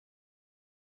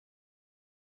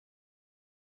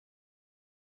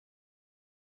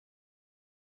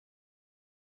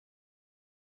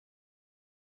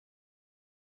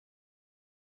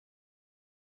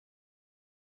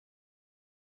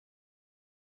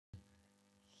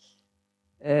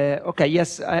Okay,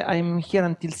 yes, I'm here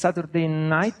until Saturday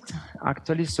night,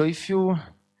 actually. So if you,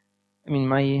 I mean,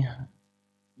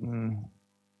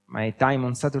 my time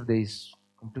on Saturday is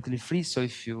completely free. So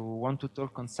if you want to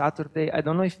talk on Saturday, I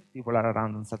don't know if people are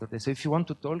around on Saturday. So if you want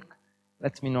to talk,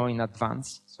 let me know in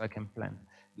advance so I can plan.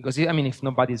 Because, I mean, if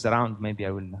nobody's around, maybe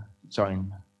I will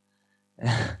join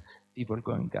people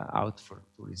going out for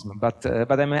tourism. But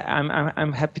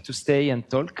I'm happy to stay and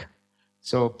talk.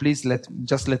 So please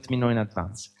just let me know in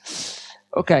advance.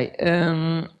 Okay.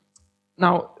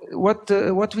 Now,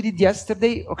 what we did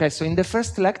yesterday? Okay. So in the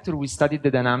first lecture, we studied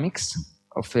the dynamics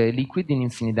of a liquid in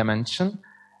infinite dimension,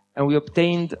 and we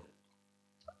obtained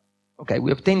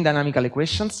dynamical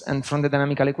equations, and from the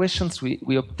dynamical equations,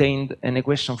 we obtained an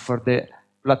equation for the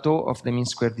plateau of the mean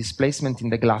square displacement in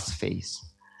the glass phase.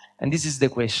 And this is the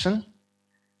equation.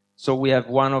 So we have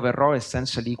 1 over rho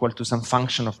essentially equal to some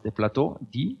function of the plateau,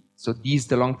 d. So d is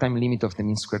the long time limit of the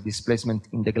mean square displacement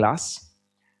in the glass.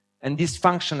 And this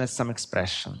function has some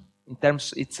expression. In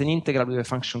terms, it's an integral with a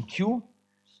function q,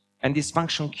 and this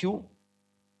function q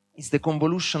is the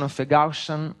convolution of a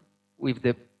Gaussian with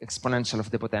the exponential of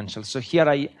the potential. So here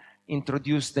I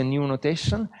introduced the new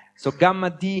notation. So gamma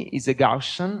d is a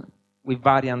Gaussian with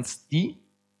variance d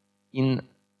in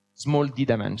small d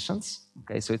dimensions.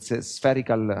 Okay, so it's a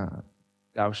spherical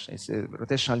Gaussian, it's a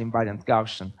rotational invariant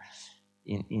Gaussian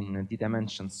in d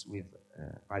dimensions with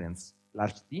variance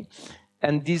large d.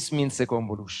 And this means a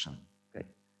convolution. Okay,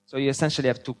 so you essentially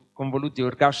have to convolute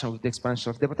your Gaussian with the exponential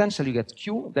of the potential. You get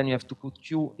q, then you have to put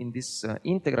q in this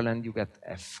integral, and you get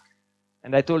f.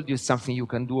 And I told you something you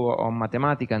can do on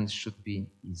Mathematica, and it should be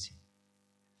easy.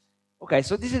 Okay,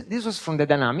 so this was from the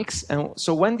dynamics. And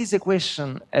so when this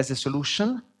equation has a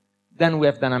solution, then we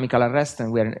have dynamical arrest,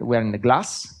 and we are in the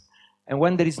glass. And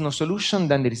when there is no solution,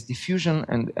 then there is diffusion,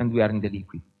 and we are in the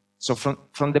liquid. So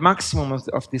from the maximum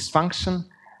of this function,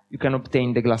 you can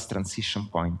obtain the glass transition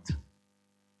point.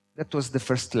 That was the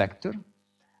first lecture.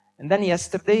 And then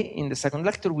yesterday, in the second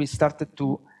lecture, we started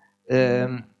to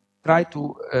try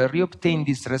to reobtain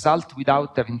this result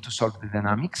without having to solve the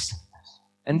dynamics.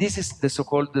 And this is the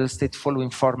so-called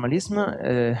state-following formalism.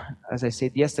 As I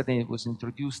said yesterday, it was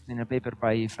introduced in a paper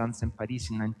by France and Paris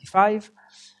in '95.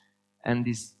 And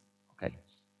this, okay.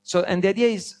 So, and the idea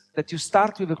is that you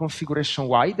start with a configuration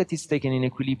Y that is taken in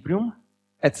equilibrium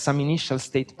at some initial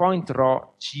state point,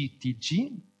 rho g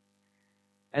tg.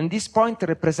 And this point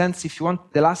represents, if you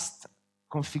want, the last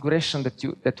configuration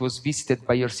that was visited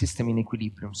by your system in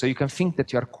equilibrium. So you can think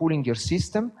that you are cooling your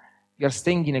system, you are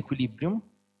staying in equilibrium.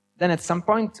 Then at some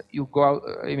point you go out,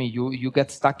 you get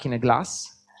stuck in a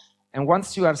glass. And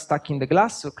once you are stuck in the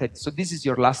glass, okay, so this is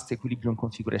your last equilibrium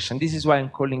configuration. This is why I'm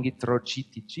calling it rho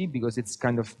GTG, because it's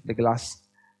kind of the glass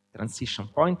transition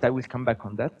point. I will come back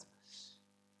on that.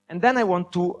 And then I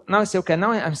want to, now I say, okay,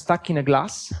 now I'm stuck in a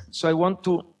glass. So I want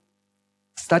to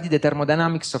study the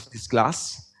thermodynamics of this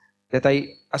glass that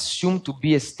I assume to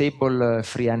be a stable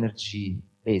free energy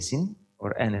basin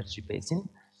or energy basin.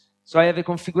 So I have a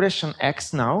configuration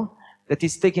X now that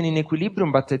is taken in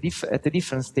equilibrium but at a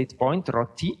different state point, rho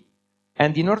T.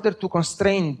 And in order to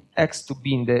constrain X to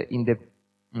be in the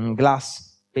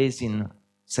glass basin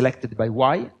selected by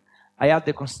Y, I add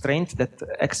the constraint that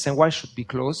X and Y should be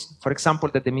close. For example,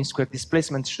 that the mean square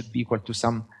displacement should be equal to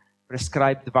some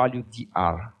prescribed value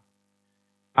dr.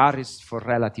 R is for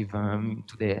relative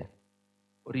to the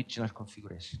original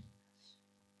configuration.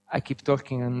 I keep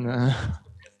talking and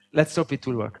let's hope it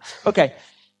will work. Okay,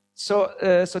 so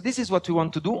this is what we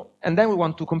want to do, and then we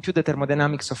want to compute the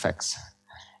thermodynamics of X.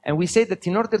 And we say that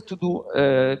in order to do,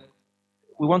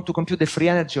 we want to compute the free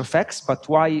energy of X, but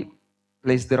Y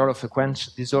plays the role of a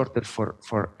quench disorder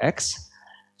for X.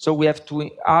 So we have to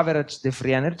average the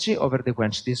free energy over the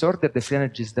quench disorder. The free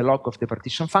energy is the log of the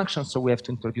partition function, so we have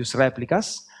to introduce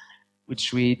replicas,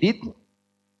 which we did.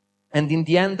 And in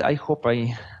the end, I hope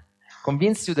I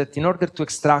convinced you that in order to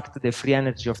extract the free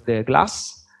energy of the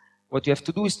glass, what you have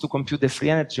to do is to compute the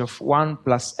free energy of 1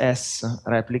 plus S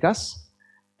replicas,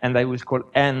 and I will call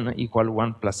N equal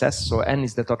 1 plus S, so N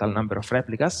is the total number of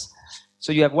replicas.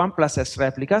 So you have 1 plus S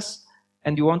replicas,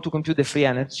 and you want to compute the free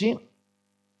energy.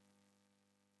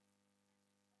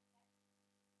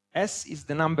 S is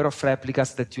the number of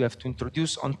replicas that you have to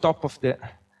introduce on top of the...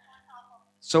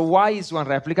 So Y is one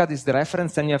replica, this is the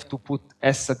reference, and you have to put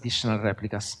S additional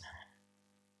replicas.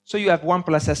 So you have 1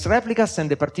 plus S replicas,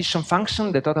 and the partition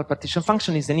function, the total partition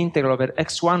function, is an integral over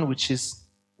x1, which is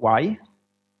Y.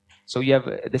 So you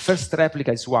have the first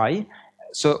replica is Y.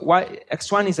 So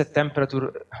x1 is at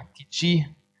temperature Tg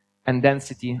and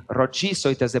density rho g, so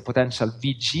it has a potential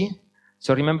Vg.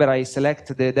 So remember, I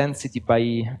select the density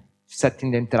by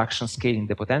setting the interaction scale in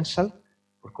the potential.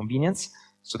 for convenience,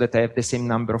 so that I have the same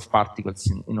number of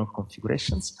particles in all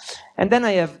configurations. And then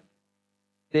I have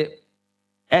the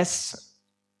S.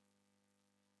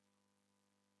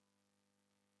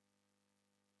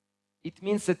 It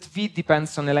means that V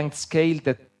depends on a length scale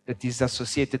that is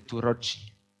associated to rho G.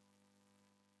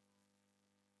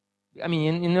 I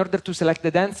mean, in order to select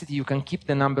the density, you can keep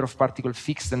the number of particles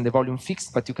fixed and the volume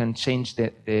fixed, but you can change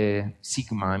the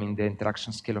sigma, I mean, the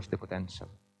interaction scale of the potential.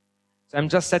 So I'm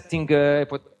just setting a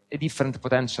different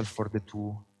potential for the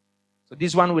two. So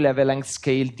this one will have a length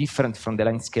scale different from the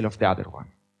length scale of the other one.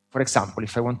 For example,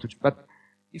 if I want to, but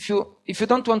if you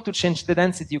don't want to change the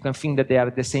density, you can think that they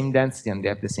are the same density and they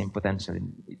have the same potential.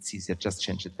 It's easier, just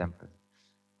change the temperature.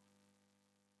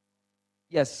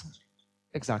 Yes,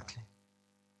 exactly.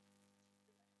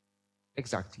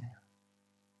 Exactly.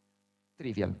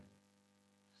 Trivial.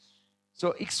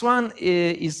 So x1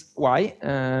 is y,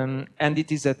 and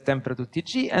it is at temperature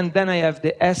Tg, and then I have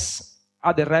the S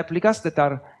other replicas that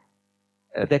are,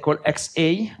 they call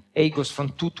xa, a goes from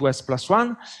 2 to s plus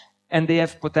 1, and they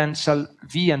have potential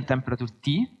V and temperature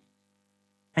T.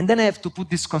 And then I have to put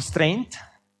this constraint,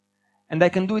 and I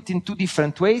can do it in two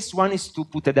different ways. One is to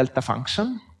put a delta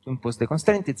function, to impose the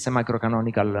constraint, it's a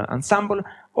microcanonical ensemble,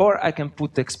 or I can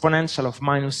put exponential of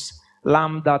minus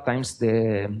lambda times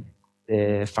the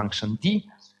function d,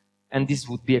 and this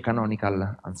would be a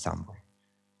canonical ensemble.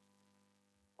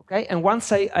 Okay, and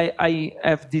once I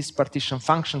have this partition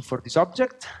function for this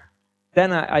object,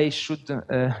 then I should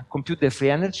compute the free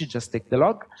energy, just take the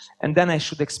log, and then I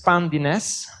should expand in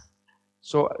S.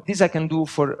 So this I can do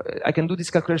this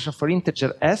calculation for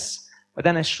integer S, but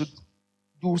then I should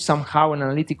do somehow an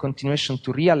analytic continuation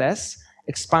to real S,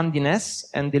 expand in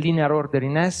S, and the linear order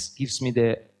in S gives me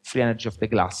the free energy of the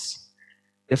glass.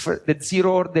 The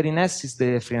zero order in S is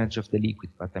the free energy of the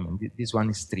liquid, but I mean, this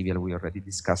one is trivial. We already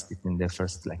discussed it in the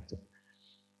first lecture.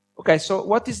 Okay, so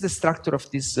what is the structure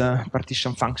of this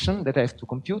partition function that I have to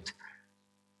compute?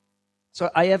 So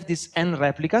I have these n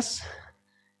replicas,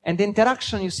 and the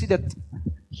interaction, you see that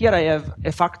here I have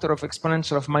a factor of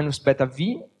exponential of minus beta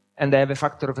v, and I have a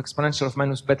factor of exponential of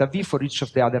minus beta v for each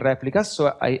of the other replicas.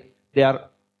 So they are, I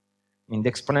mean,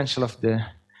 the exponential of the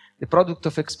product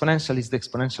of exponential is the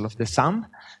exponential of the sum.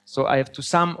 So I have to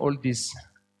sum all these.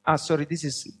 Sorry, this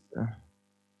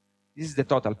is the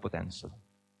total potential.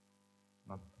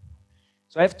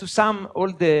 So I have to sum all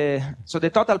so the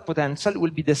total potential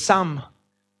will be the sum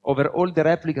over all the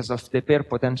replicas of the pair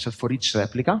potential for each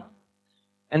replica.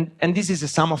 And this is a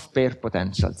sum of pair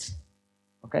potentials.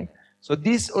 Okay? So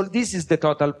all this is the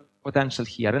total potential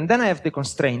here. And then I have the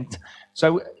constraint.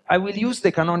 So I will use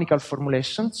the canonical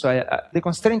formulation. So the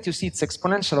constraint, you see, it's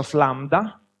exponential of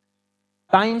lambda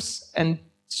times, and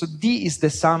so d is the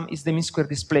sum, is the mean square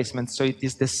displacement. So it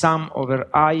is the sum over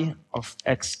I of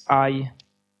xi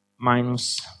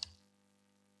minus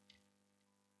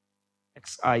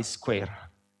xi square.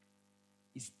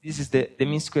 This is the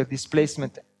mean square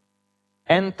displacement.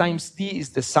 N times d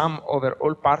is the sum over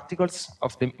all particles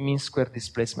of the mean square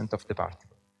displacement of the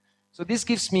particle. So this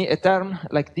gives me a term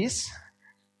like this.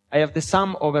 I have the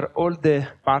sum over all the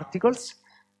particles,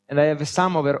 and I have a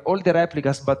sum over all the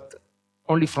replicas, but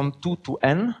only from 2 to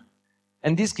n.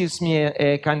 And this gives me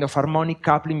a kind of harmonic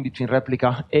coupling between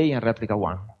replica A and replica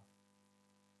 1.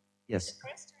 Yes?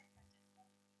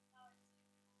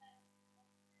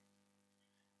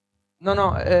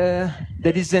 No,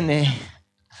 there is an A.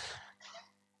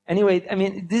 Anyway, I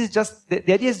mean, this is just,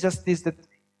 the idea is just this, that,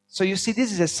 so you see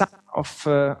this is a sum of,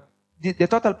 the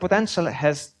total potential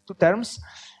has two terms.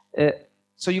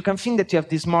 So you can think that you have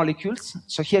these molecules.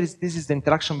 So here this is the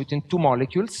interaction between two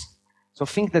molecules. So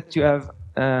think that you have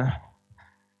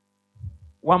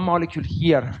one molecule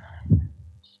here.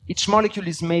 Each molecule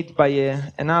is made by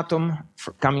an atom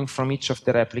coming from each of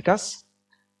the replicas.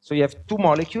 So you have two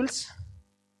molecules.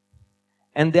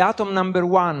 And the atom number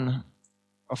 1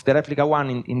 of the replica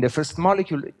 1 in the first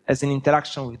molecule has an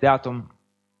interaction with the atom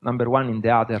number 1 in the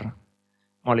other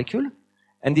molecule.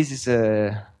 And this is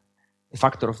a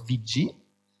factor of Vg.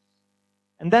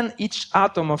 And then each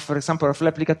atom of, for example, of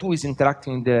replica 2 is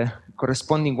interacting with the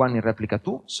corresponding one in replica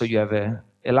 2. So you have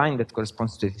a line that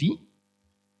corresponds to a V.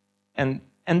 And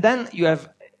then you have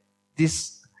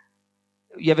this,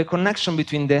 you have a connection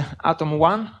between the atom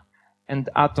 1 and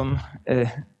atom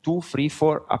 2, 3,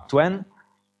 4, up to n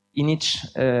in each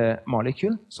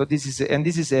molecule. So this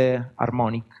is a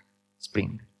harmonic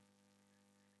spring.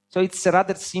 So it's a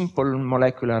rather simple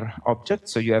molecular object.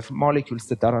 So you have molecules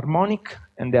that are harmonic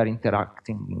and they are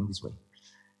interacting in this way.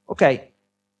 Okay,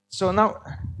 so now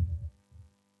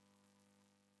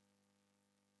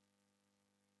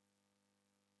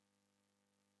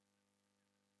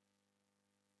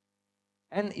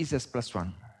n is s plus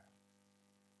 1.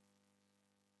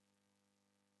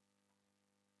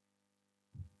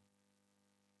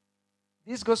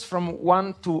 This goes from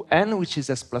 1 to n, which is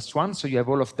s plus 1, so you have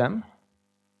all of them.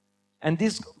 And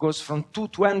this goes from 2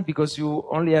 to n because you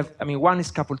only have, 1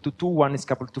 is coupled to 2, 1 is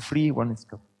coupled to 3, 1 is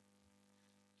coupled.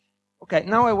 Okay,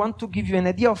 now I want to give you an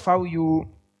idea of how you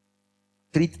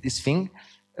treat this thing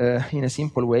in a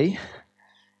simple way.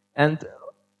 And,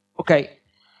 okay,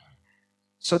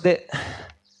 so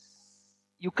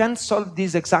you can solve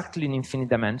this exactly in infinite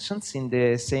dimensions in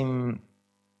the same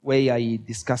way I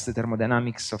discussed the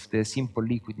thermodynamics of the simple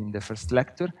liquid in the first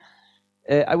lecture.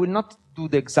 I will not do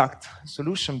the exact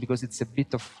solution because it's a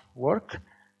bit of work.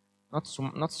 Not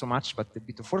so much, but a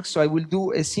bit of work. So I will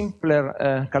do a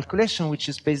simpler calculation, which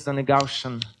is based on a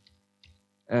Gaussian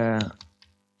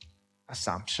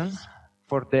assumption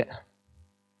for the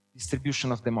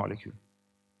distribution of the molecule.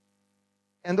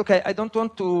 And okay, I don't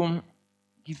want to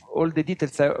give all the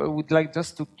details. I would like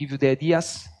just to give you the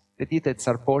ideas. The details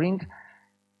are boring.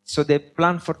 So the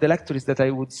plan for the lecture is that I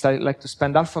would like to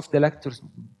spend half of the lecture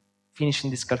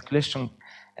finishing this calculation,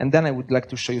 and then I would like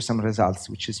to show you some results,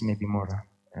 which is maybe more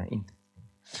interesting.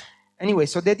 Anyway,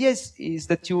 so the idea is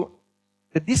that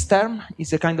this term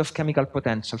is a kind of chemical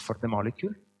potential for the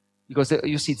molecule, because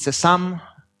you see it's a sum.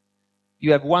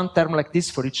 You have one term like this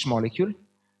for each molecule.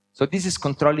 So this is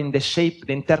controlling the shape,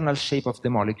 the internal shape of the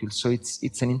molecule. So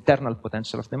it's an internal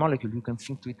potential of the molecule. You can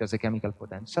think to it as a chemical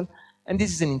potential. And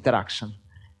this is an interaction.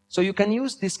 So you can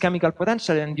use this chemical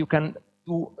potential and you can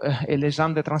do a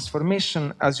Legendre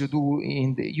transformation as you do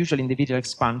usually in the virial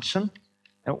expansion.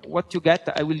 And what you get,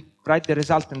 I will write the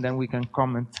result and then we can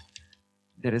comment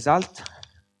the result.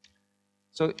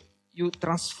 So you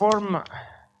transform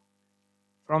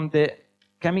from the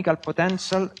chemical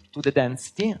potential to the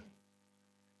density.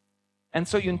 And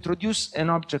so you introduce an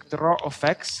object rho of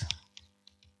x,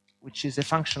 which is a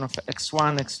function of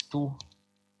x1, x2,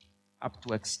 up to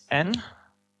xn.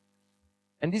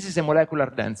 And this is a molecular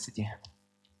density.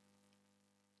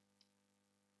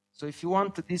 So if you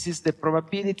want, this is the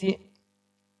probability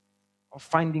of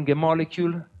finding a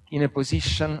molecule in a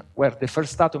position where the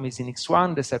first atom is in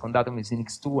x1, the second atom is in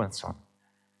x2, and so on.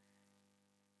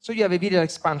 So you have a virial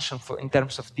expansion in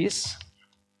terms of this,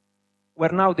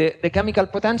 where now the chemical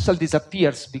potential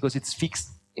disappears because it's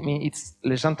fixed. It's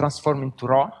Legendre transformed into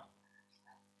rho.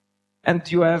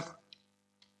 And you have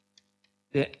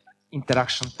the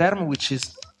interaction term, which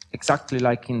is exactly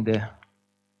like in the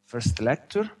first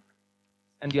lecture.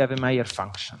 And you have a Mayer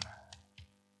function.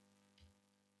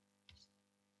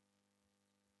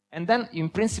 And then, in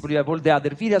principle, you have all the other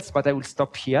virials, but I will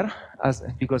stop here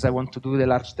because I want to do the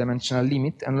large dimensional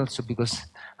limit, and also because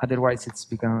otherwise it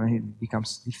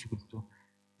becomes difficult to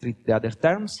treat the other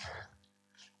terms.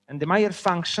 And the Mayer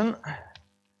function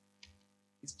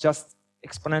is just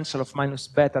exponential of minus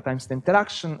beta times the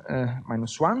interaction,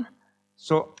 minus 1.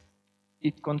 So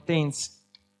it contains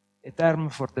a term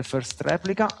for the first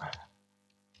replica,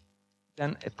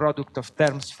 then a product of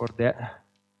terms for the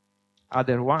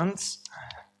other ones,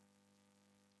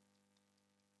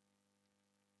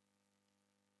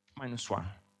 minus 1.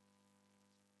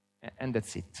 And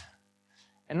that's it.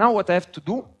 And now what I have to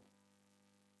do,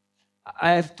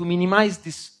 I have to minimize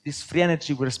this free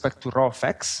energy with respect to rho of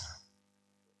x.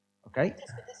 Okay?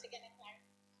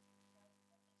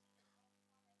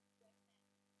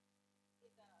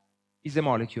 Is a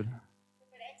molecule.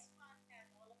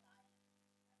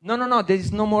 No, there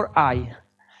is no more I.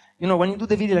 You know, when you do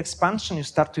the virial expansion, you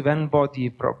start with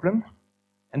n-body problem,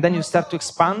 and then you start to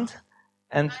expand,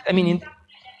 and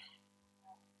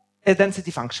a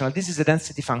density functional. This is a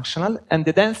density functional, and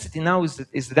the density now is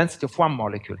the density of one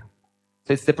molecule.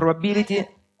 So it's the probability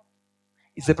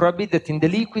that in the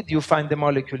liquid you find the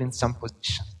molecule in some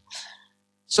position.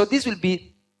 So this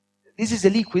is a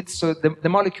liquid, so the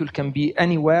molecule can be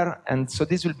anywhere, and so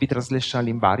this will be translational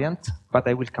invariant, but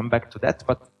I will come back to that.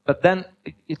 But then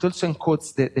it also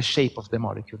encodes the shape of the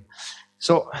molecule.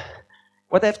 So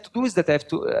what I have to do is that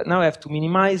now I have to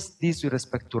minimize this with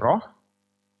respect to rho,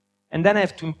 and then I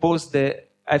have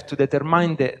to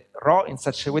determine the rho in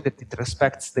such a way that it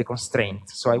respects the constraint.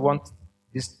 So I want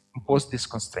impose this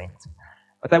constraint.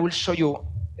 But I will show you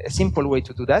a simple way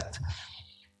to do that,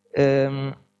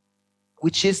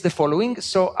 which is the following.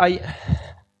 So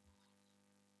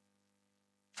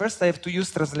first I have to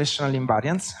use translational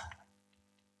invariance.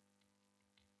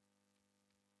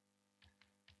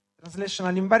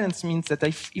 Translational invariance means that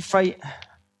if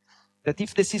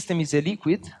the system is a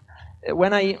liquid,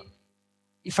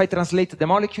 if I translate the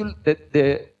molecule,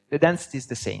 the density is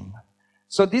the same.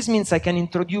 So this means I can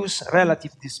introduce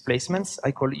relative displacements.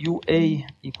 I call UA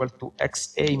equal to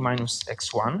XA minus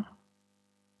X1.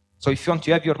 So if you want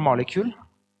to have your molecule,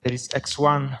 there is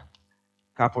X1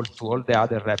 coupled to all the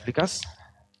other replicas.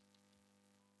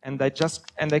 And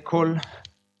I call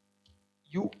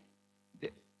U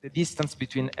the distance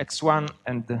between X1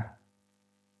 and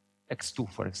X2,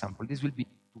 for example. This will be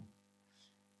 2.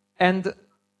 And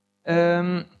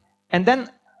then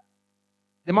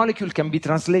the molecule can be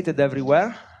translated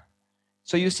everywhere.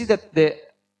 So you see that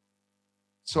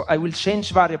so I will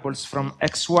change variables from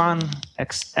X1,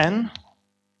 Xn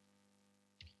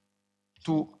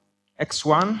to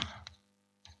X1,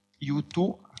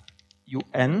 U2,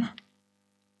 Un.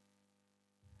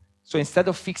 So instead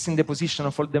of fixing the position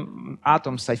of all the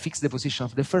atoms, I fix the position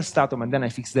of the first atom, and then I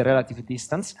fix the relative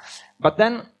distance. But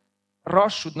then ρ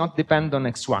should not depend on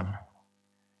X1,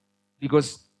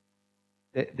 because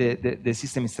the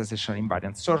system is translational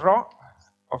invariant. So ρ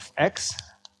of X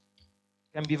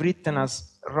can be written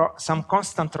as some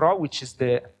constant ρ, which is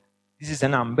this is a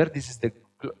number, this is the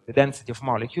density of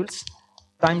molecules,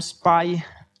 times pi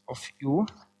of u,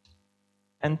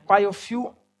 and pi of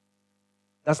u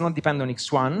does not depend on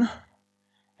X1,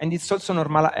 and it's also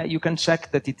normal. You can check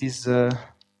that it is, the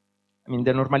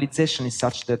normalization is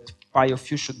such that pi of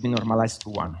u should be normalized to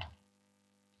 1.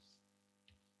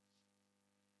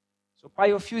 So pi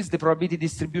of u is the probability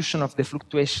distribution of the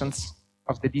fluctuations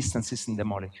of the distances in the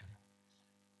molecule.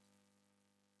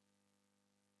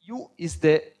 U is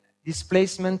the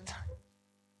displacement.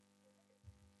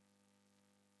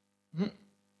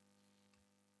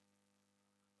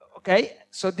 Okay,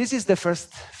 so this is the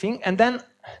first thing, and then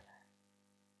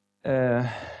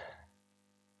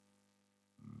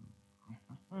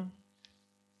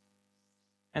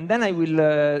I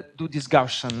will do this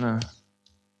Gaussian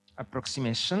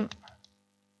approximation.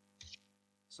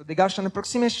 So the Gaussian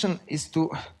approximation is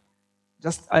to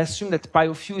I assume that pi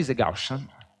of u is a Gaussian.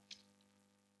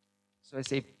 So I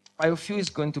say pi of u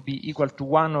is going to be equal to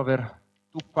 1 over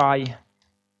 2 pi to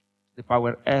the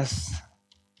power s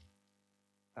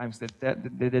times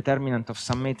the determinant of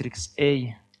some matrix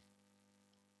A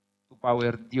to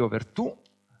power d over 2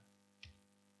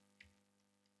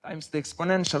 times the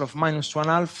exponential of minus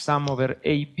 1/2 sum over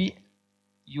AB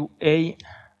UA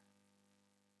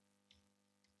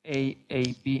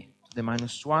AAB to the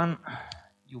minus 1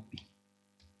 UB.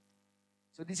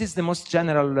 So this is the most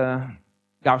general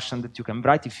Gaussian that you can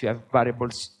write if you have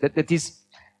variables. That is,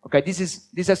 okay,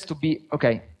 this has to be,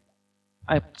 okay.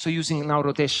 So using now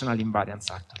rotational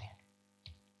invariance, actually.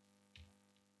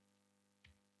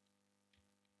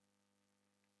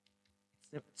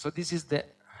 So this is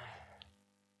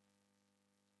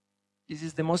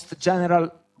the most general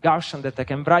Gaussian that I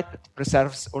can write that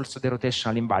preserves also the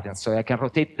rotational invariance. So I can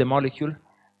rotate the molecule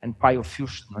and pi of u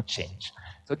should not change.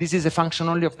 So this is a function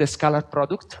only of the scalar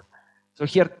product. So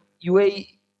here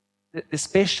UA, the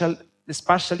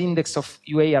spatial index of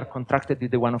UA are contracted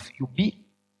with the one of UB.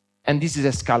 And this is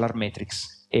a scalar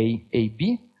matrix,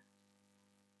 AB.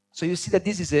 So you see that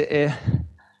this is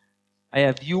I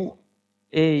have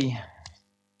UA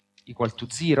equal to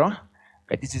 0.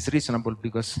 Okay, this is reasonable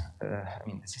because,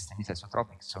 the system is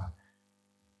isotropic, so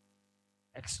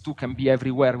X2 can be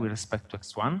everywhere with respect to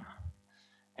X1.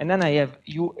 And then I have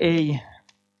UA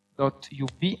dot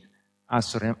UB.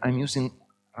 Sorry, I'm using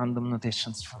random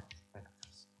notations for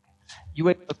vectors.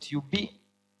 UA dot UB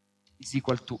is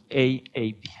equal to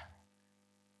AAB.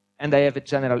 And I have a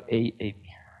general AAB.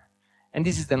 And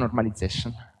this is the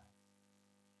normalization.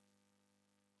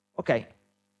 Okay.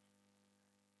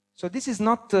 So this is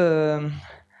not,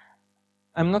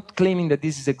 I'm not claiming that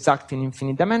this is exact in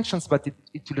infinite dimensions, but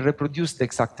it will reproduce the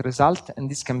exact result, and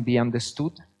this can be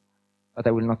understood, but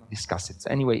I will not discuss it. So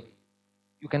anyway,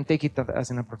 you can take it as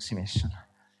an approximation.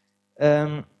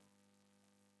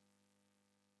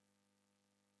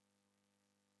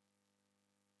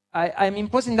 I'm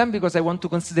imposing them because I want to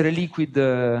consider a liquid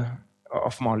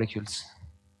of molecules.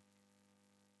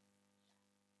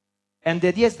 And the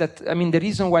idea is that, the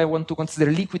reason why I want to consider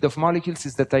a liquid of molecules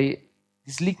is that I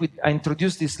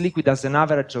introduce this liquid as an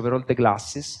average over all the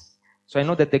glasses. So I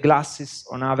know that the glasses,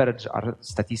 on average, are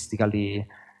statistically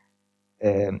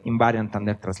invariant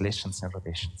under translations and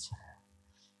rotations.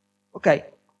 Okay.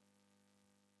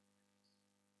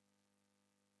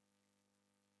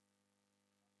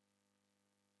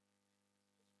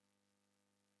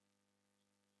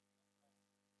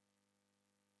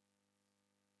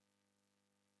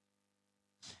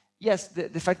 Yes,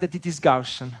 the fact that it is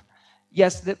Gaussian.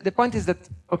 Yes, the point is that,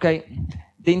 okay,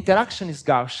 the interaction is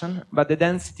Gaussian, but the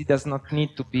density does not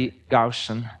need to be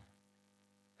Gaussian.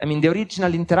 The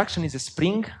original interaction is a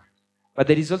spring, but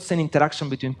there is also an interaction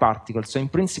between particles. So in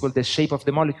principle, the shape of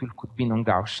the molecule could be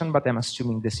non-Gaussian, but I'm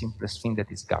assuming the simplest thing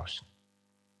that is Gaussian.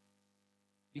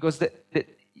 Because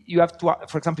you have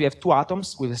for example, you have two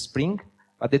atoms with a spring,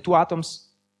 but the two atoms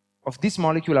of this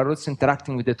molecule are also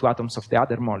interacting with the two atoms of the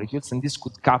other molecules, and this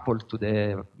could couple to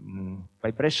the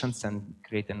vibrations and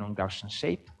create a non-Gaussian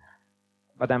shape.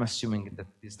 But I'm assuming that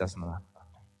this does not happen.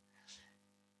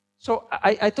 So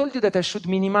I told you that I should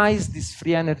minimize this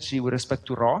free energy with respect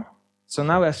to ρ. So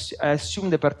now I assume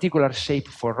the particular shape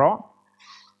for ρ,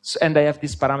 and I have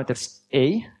these parameters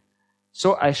A.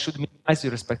 So I should minimize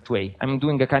with respect to A. I'm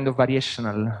doing a kind of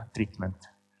variational treatment.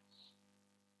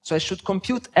 So I should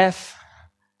compute F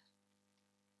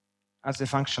as a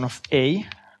function of A,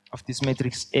 of this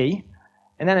matrix A,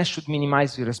 and then I should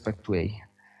minimize with respect to A.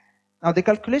 Now the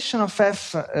calculation of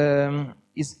F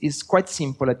is quite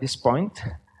simple at this point.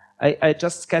 I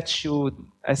just sketch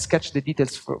the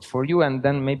details for you, and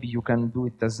then maybe you can do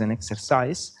it as an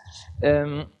exercise.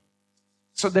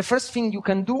 So the first thing you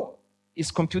can do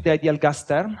is compute the ideal gas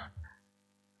term.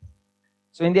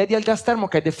 So in the ideal gas term,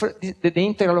 okay, the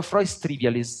integral of ρ is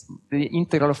trivial. The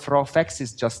integral of ρ of x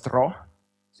is just ρ,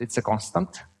 so it's a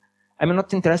constant. I'm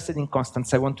not interested in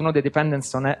constants. I want to know the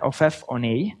dependence of f on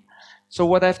A. So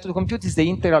what I have to compute is the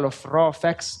integral of ρ of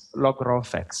x log ρ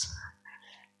of x.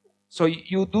 So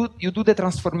you do the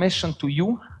transformation to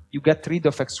u, you get rid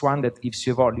of x1 that gives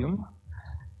you a volume,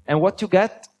 and what you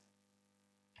get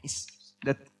is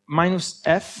that minus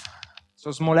f,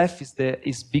 so small f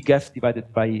is big F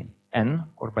divided by n,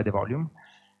 or by the volume,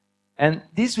 and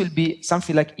this will be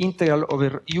something like integral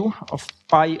over u of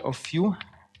pi of u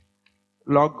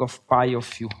log of pi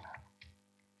of u.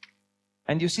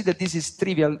 And you see that this is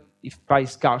trivial if pi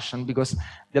is Gaussian, because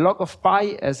the log of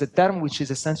pi has a term which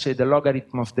is essentially the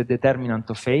logarithm of the determinant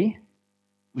of A,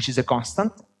 which is a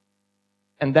constant,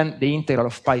 and then the integral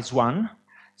of pi is 1.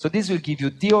 So this will give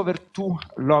you d over 2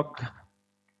 log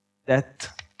that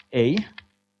A.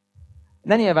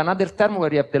 Then you have another term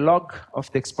where you have the log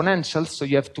of the exponential, so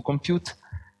you have to compute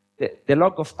the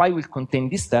log of pi will contain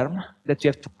this term that you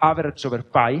have to average over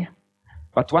pi,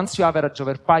 but once you average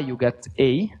over pi, you get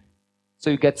A. So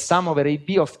you get sum over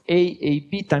AB of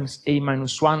AB times A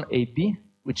minus 1 AB,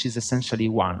 which is essentially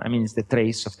 1. I mean, it's the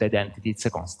trace of the identity, it's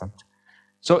a constant.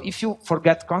 So if you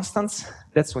forget constants,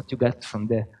 that's what you get from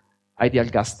the ideal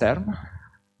gas term.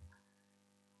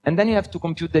 And then you have to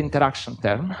compute the interaction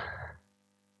term.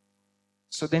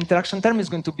 So the interaction term is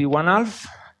going to be 1/2.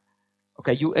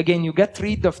 Okay, you get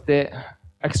rid of the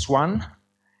x1.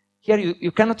 Here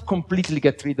you cannot completely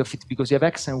get rid of it because you have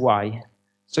x and y.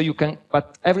 So you can,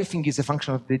 but everything is a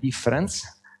function of the difference.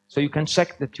 So you can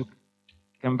check that you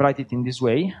can write it in this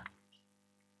way.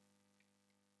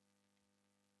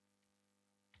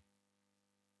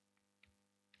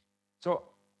 So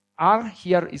R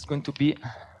here is going to be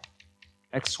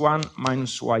x1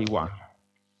 minus y1.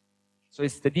 So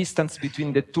it's the distance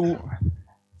between the two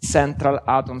central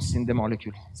atoms in the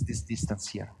molecule. It's this distance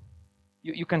here.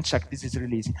 You can check, this is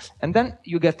really easy. And then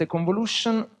you get a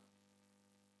convolution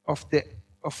of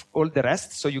all the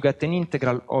rest. So you get an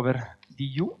integral over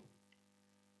du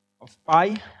of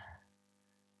pi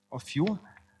of u.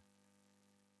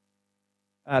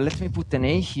 Let me put an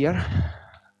A here.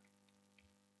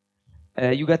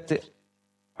 You get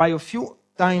pi of u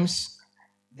times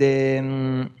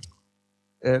the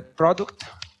product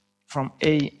from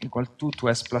A equal to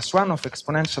S plus 1 of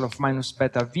exponential of minus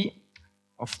beta v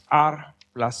of r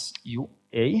plus u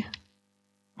A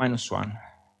minus 1.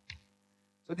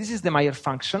 So this is the Mayer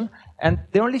function, and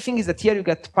the only thing is that here you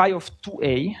get pi of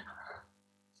 2a,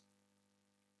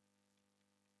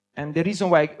 and the reason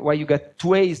why you get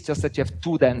 2a is just that you have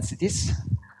two densities,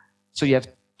 so you have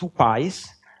 2 pi's,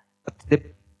 but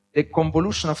the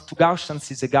convolution of two Gaussians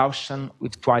is a Gaussian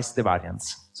with twice the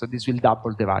variance, so this will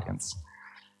double the variance.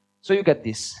 So you get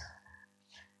this.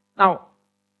 Now,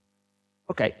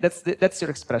 okay, that's your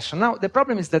expression. Now the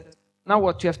problem is that now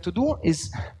what you have to do is,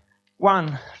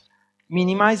 one,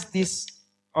 minimize this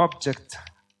object,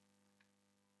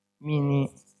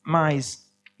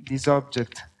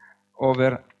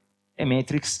 over a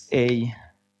matrix A,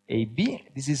 B.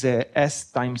 This is a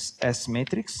S times S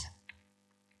matrix.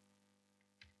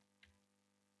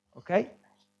 Okay?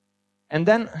 And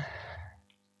then,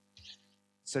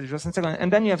 sorry, just a second.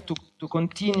 And then you have to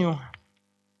continue.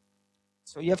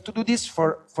 So you have to do this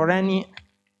for any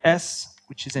S,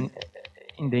 which is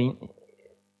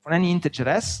for any integer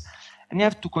S. And you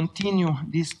have to continue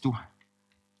this to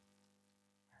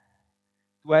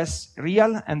S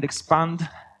real and expand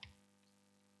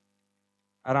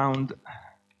around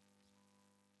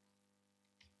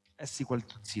S equal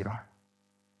to 0.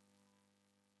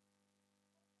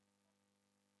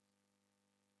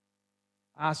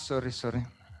 Ah, sorry.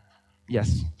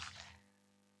 Yes.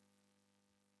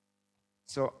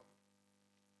 So,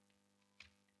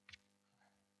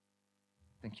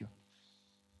 thank you.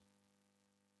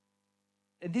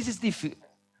 This is difficult.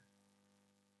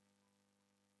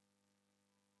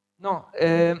 No,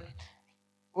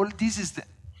 all this is the,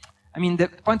 I mean, the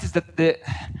point is that the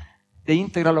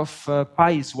integral of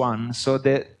pi is 1. So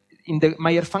in the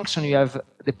Mayer function, you have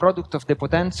the product of the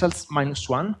potentials minus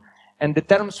 1, and the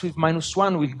terms with minus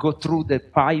 1 will go through the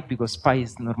pi because pi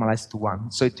is normalized to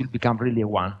 1. So it will become really a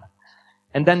 1.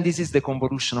 And then this is the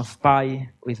convolution of pi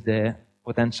with the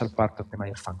potential part of the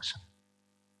Mayer function.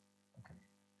 Okay.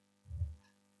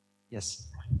 Yes.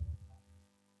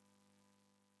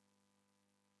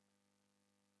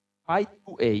 Pi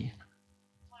 2a.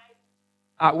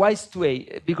 Why is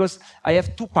 2a? Because I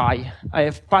have 2 pi. I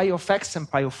have pi of x and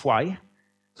pi of y.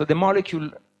 So the molecule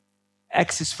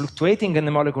x is fluctuating and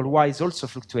the molecule y is also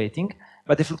fluctuating,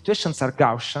 but the fluctuations are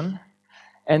Gaussian.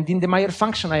 And in the Mayer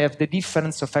function, I have the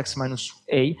difference of x minus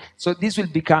a. So this will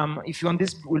become, if you want,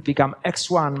 this will become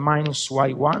x1 minus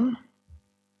y1,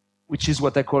 which is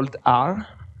what I called r.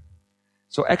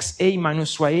 So xa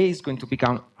minus ya is going to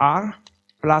become r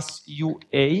plus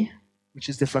ua, which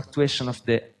is the fluctuation of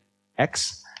the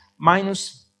x,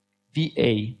 minus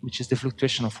va, which is the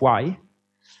fluctuation of y.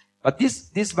 But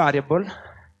this variable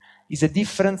is a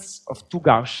difference of 2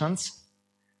 Gaussians,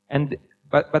 and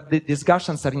but these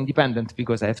Gaussians are independent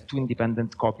because I have 2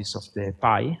 independent copies of the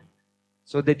pi.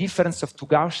 So the difference of 2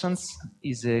 Gaussians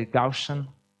is a Gaussian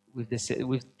with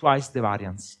twice the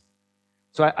variance.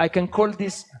 So I can call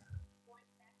this.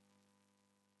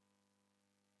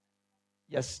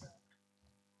 Yes.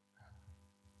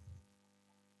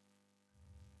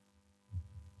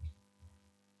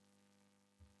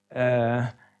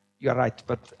 You are right,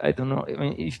 but I don't know. I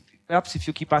mean, perhaps if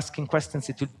you keep asking questions,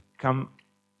 it will become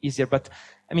easier. But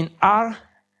I mean, R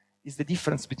is the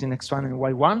difference between x1 and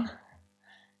y1.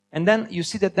 And then you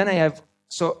see that then I have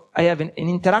an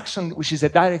interaction which is a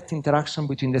direct interaction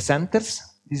between the centers.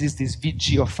 This is this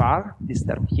Vg of R, this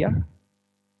term here.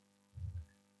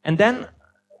 And then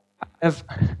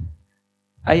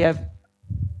I have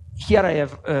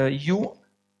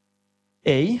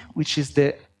UA, which is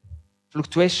the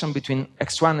fluctuation between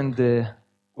x1 and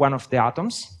one of the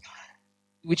atoms,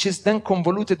 which is then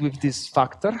convoluted with this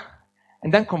factor,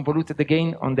 and then convoluted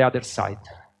again on the other side.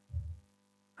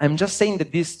 I'm just saying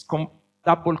that this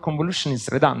double convolution is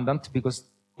redundant because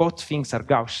both things are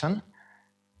Gaussian,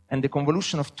 and the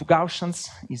convolution of 2 Gaussians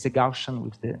is a Gaussian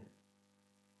with the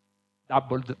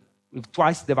with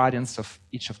twice the variance of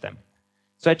each of them.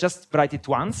 So I just write it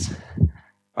once,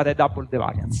 but I double the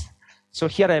variance. So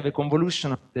here I have a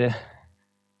convolution of the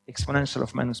exponential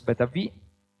of minus beta v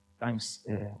times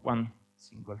one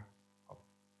single.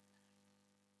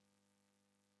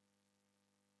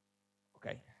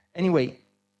 Okay. Anyway,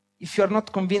 if you are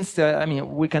not convinced, I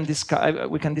mean, we can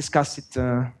discuss it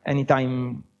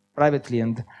anytime privately,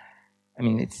 and I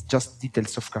mean, it's just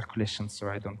details of calculation, so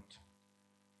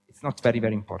it's not very,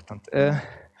 very important.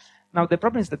 Now, the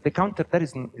problem is that the counter there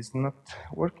is not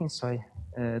working, so I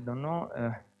don't know.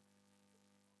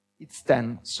 It's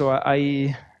 10, so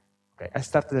I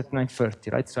started at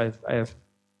 9:30, right? So I have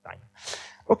time.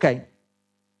 Okay,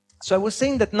 so I was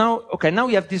saying that now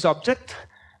we have this object,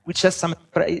 which has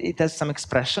some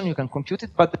expression, you can compute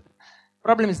it, but the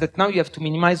problem is that now you have to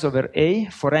minimize over A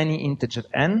for any integer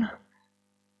n,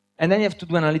 and then you have to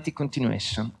do analytic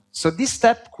continuation. So this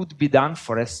step could be done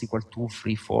for s equal to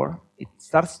 3, 4. It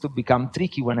starts to become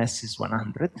tricky when s is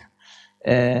 100,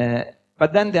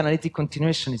 but then the analytic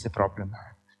continuation is a problem.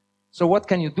 So what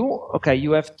can you do? Okay,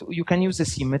 you can use a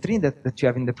symmetry that you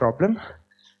have in the problem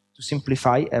to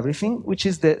simplify everything, which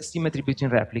is the symmetry between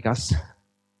replicas.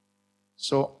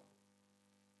 So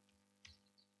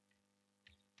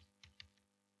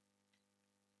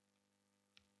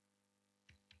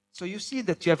you see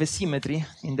that you have a symmetry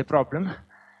in the problem,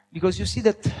 because you see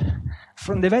that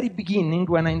from the very beginning,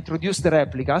 when I introduced the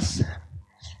replicas,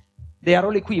 they are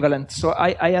all equivalent. So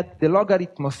I had the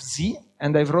logarithm of z,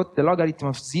 and I wrote the logarithm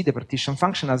of z, the partition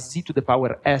function, as z to the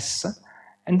power s.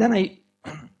 And then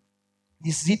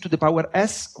this z to the power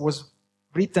s was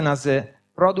written as a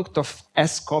product of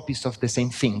s copies of the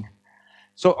same thing.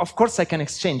 So of course I can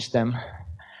exchange them.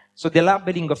 So the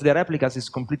labeling of the replicas is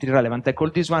completely irrelevant. I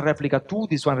call this one replica 2,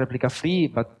 this one replica 3,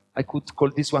 but I could call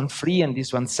this one 3 and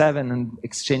this one 7 and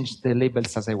exchange the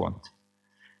labels as I want.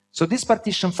 So this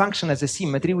partition function has a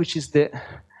symmetry, which is the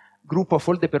group of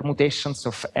all the permutations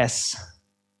of S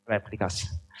replicas.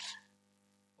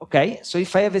 Okay, so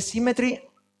if I have a symmetry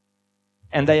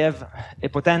and I have a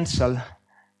potential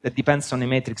that depends on a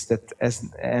matrix that has,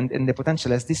 and the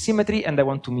potential has this symmetry, and I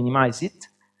want to minimize it.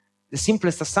 The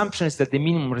simplest assumption is that the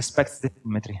minimum respects the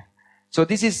symmetry. So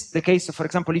this is the case of, for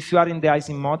example, if you are in the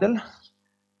Ising model,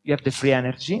 you have the free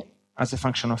energy as a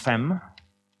function of M,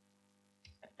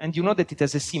 and you know that it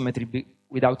has a symmetry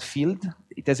without field.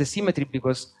 It has a symmetry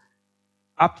because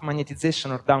up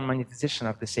magnetization or down magnetization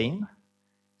are the same.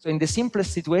 So in the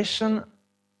simplest situation,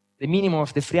 the minimum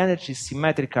of the free energy is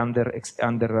symmetric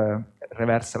under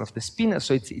reversal of the spin,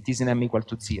 so it is in M equal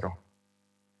to 0.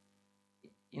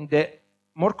 In the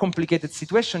more complicated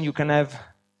situation, you can have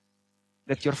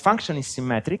that your function is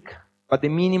symmetric, but the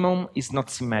minimum is not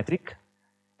symmetric.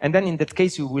 And then in that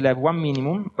case, you will have one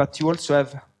minimum, but you also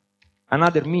have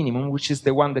another minimum, which is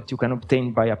the one that you can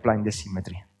obtain by applying the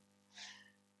symmetry.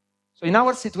 So in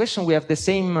our situation, we have the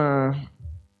same,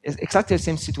 exactly the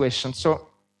same situation. So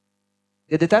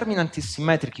the determinant is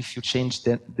symmetric if you change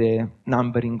the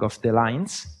numbering of the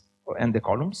lines and the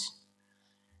columns.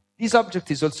 This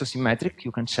object is also symmetric,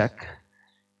 you can check.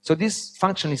 So this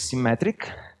function is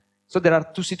symmetric. So there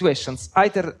are two situations.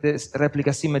 Either the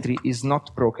replica symmetry is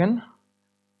not broken,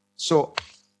 so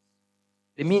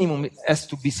the minimum has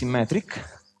to be symmetric,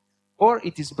 or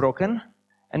it is broken,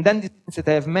 and then this means that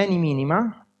I have many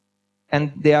minima,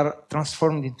 and they are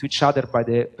transformed into each other by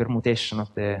the permutation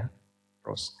of the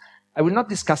rows. I will not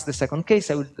discuss the second case.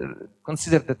 I will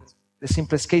consider that the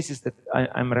simplest case is that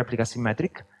I'm replica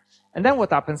symmetric. And then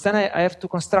what happens? Then I have to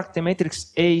construct a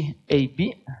matrix A, A,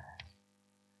 B,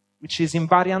 which is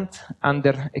invariant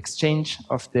under exchange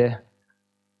of the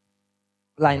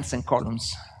lines and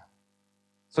columns.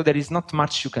 So there is not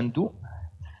much you can do.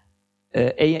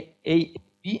 A,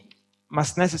 B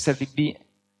must necessarily be,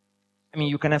 I mean,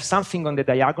 you can have something on the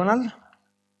diagonal.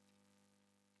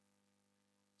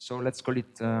 So let's call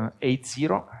it 8,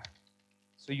 0.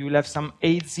 So you will have some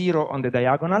 8, 0 on the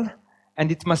diagonal,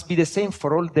 and it must be the same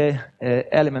for all the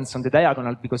elements on the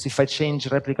diagonal, because if I change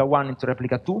replica 1 into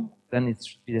replica 2, then it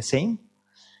should be the same.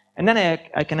 And then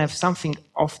I can have something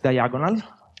off diagonal,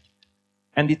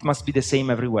 and it must be the same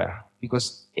everywhere.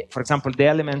 Because, for example, the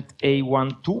element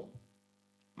A1, 2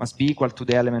 must be equal to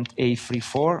the element A3,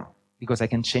 4, because I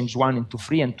can change 1 into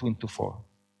 3 and 2 into 4.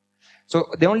 So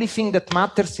the only thing that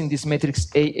matters in this matrix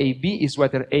A, A, B is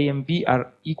whether A and B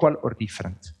are equal or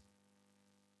different.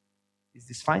 Is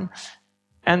this fine?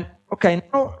 And, okay,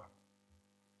 now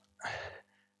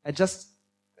I just,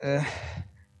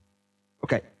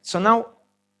 okay, so now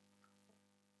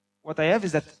what I have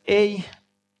is that A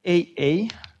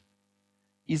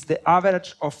is the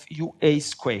average of UA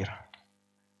square.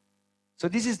 So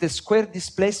this is the square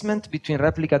displacement between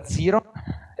replica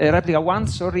 1,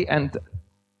 sorry, and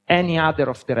any other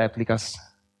of the replicas.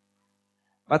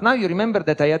 But now you remember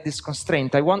that I had this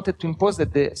constraint. I wanted to impose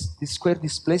that the square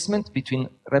displacement between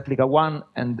replica 1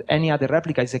 and any other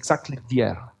replica is exactly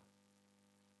dr.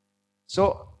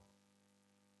 So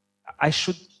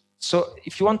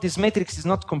if you want, this matrix is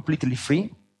not completely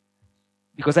free,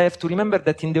 because I have to remember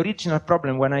that in the original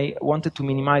problem, when I wanted to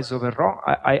minimize over rho,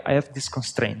 I have this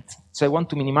constraint. So I want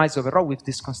to minimize over rho with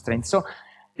this constraint. So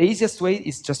the easiest way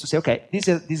is just to say, okay,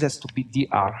 this has to be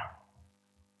dr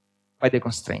by the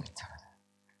constraint.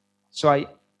 So I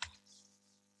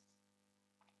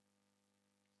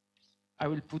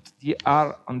will put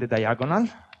dr on the diagonal.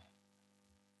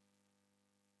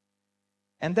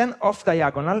 And then off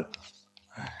diagonal,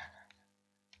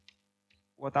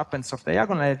 what happens off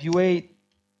diagonal? I have ua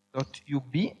dot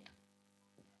ub.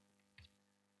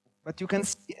 But you can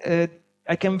see,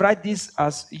 I can write this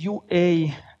as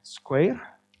ua square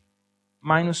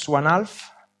minus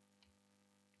 1/2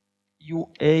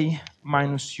 ua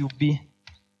minus ub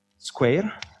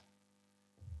square.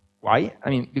 Why? I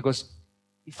mean, because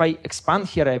if I expand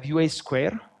here, I have ua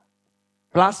square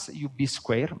plus ub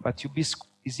square, but ub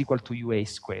is equal to ua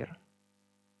square.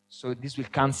 So this will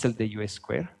cancel the ua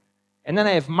square. And then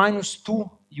I have minus 2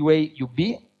 ua ub,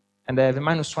 and I have a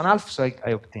minus 1/2, so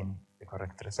I obtain the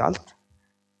correct result.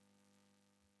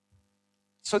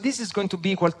 So this is going to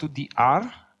be equal to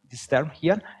dr, this term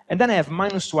here, and then I have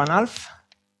minus 1/2,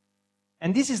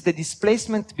 and this is the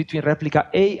displacement between replica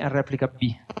A and replica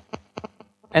B.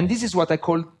 And this is what I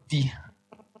called D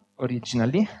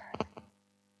originally,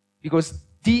 because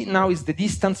D now is the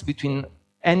distance between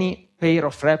any pair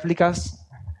of replicas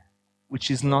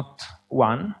which is not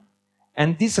 1,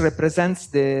 and this represents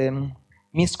the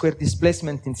mean square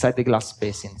displacement inside the glass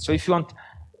basin. So if you want,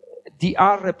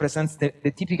 dr represents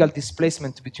the typical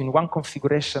displacement between one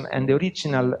configuration and the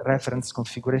original reference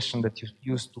configuration that you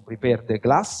used to prepare the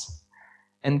glass,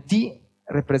 and D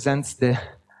represents the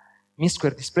mean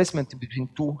square displacement between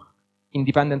two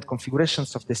independent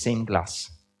configurations of the same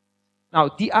glass. Now,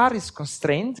 dr is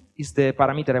constrained, is the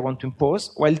parameter I want to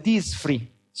impose, while d is free.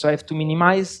 So I have to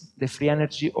minimize the free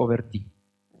energy over d.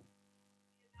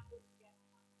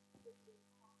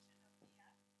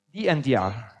 D and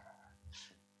dr.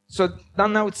 So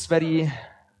now it's very...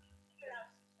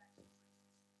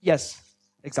 Yes,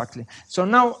 exactly. So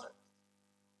now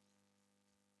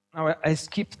I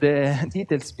skip the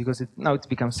details because now it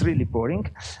becomes really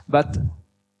boring. But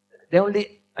the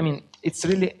only, I mean, it's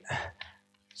really...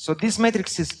 So this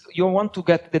matrix is, you want to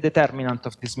get the determinant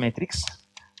of this matrix.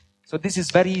 So this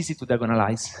is very easy to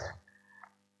diagonalize.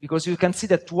 Because you can see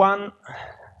that the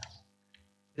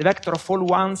vector of all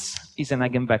ones is an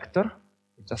eigenvector.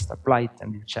 You just apply it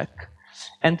and you check.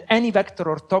 And any vector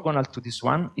orthogonal to this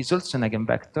one is also an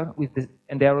eigenvector,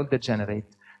 and they are all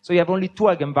degenerate. So you have only two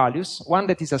eigenvalues, one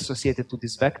that is associated to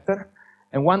this vector,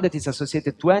 and one that is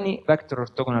associated to any vector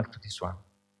orthogonal to this one.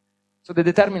 So the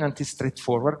determinant is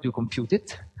straightforward, you compute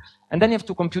it. And then you have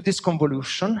to compute this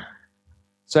convolution.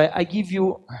 So I give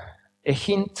you a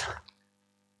hint,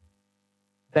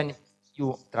 then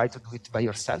you try to do it by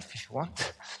yourself if you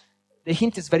want. The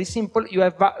hint is very simple. You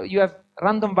have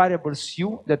random variables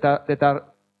u that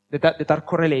are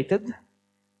correlated,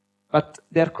 but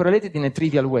they are correlated in a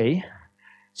trivial way.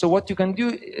 So what you can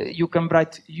do, you can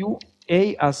write ua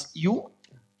as u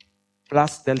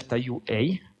plus delta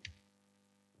ua,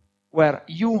 where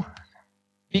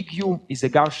big U is a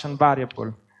Gaussian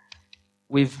variable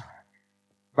with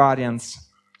variance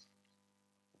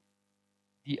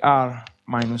dr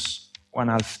minus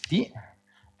 1/2 d,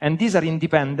 and these are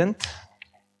independent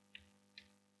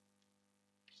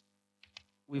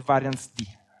with variance d,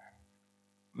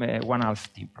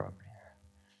 1/2 d probably.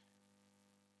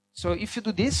 So if you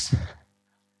do this,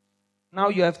 now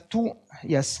you have two,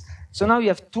 yes, so now you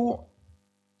have two,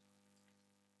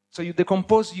 so you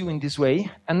decompose U in this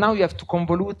way, and now you have to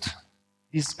convolute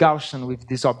this Gaussian with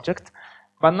this object,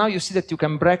 but now you see that you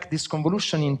can break this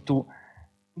convolution into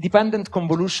dependent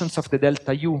convolutions of the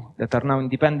delta U that are now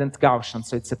independent Gaussian,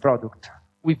 so it's a product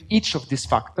with each of these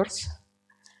factors.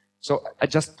 So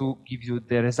just to give you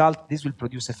the result, this will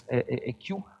produce a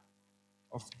Q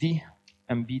of D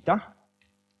and beta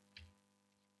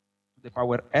to the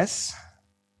power S.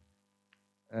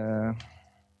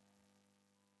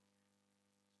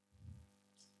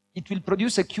 It will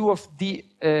produce a Q of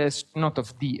D, not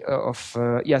of D,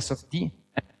 yes, of D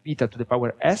and beta to the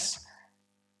power S,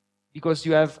 because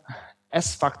you have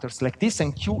S factors like this,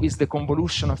 and Q is the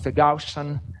convolution of a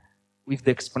Gaussian with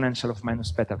the exponential of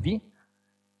minus beta V.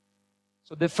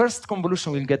 So the first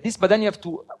convolution will get this, but then you have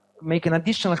to make an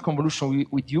additional convolution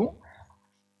with U,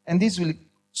 and this will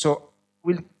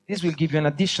give you an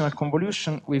additional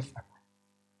convolution with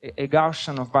a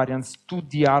Gaussian of variance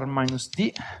 2dr minus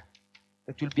d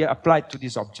that will be applied to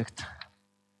this object.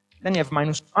 Then you have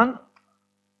minus 1,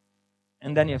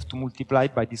 and then you have to multiply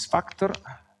by this factor.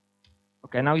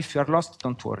 Okay, now if you are lost,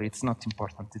 don't worry, it's not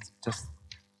important, it's just...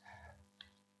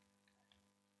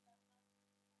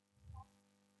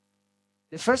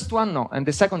 The first one, no, and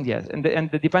the second, yes,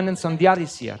 and the dependence on dr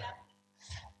is here.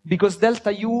 Because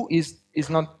delta U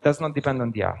does not depend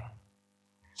on dr.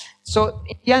 So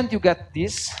in the end you get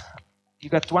this, you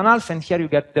get 1/2, and here you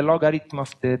get the logarithm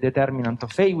of the determinant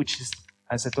of A, which is,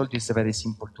 as I told you, is very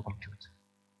simple to compute.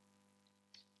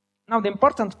 Now the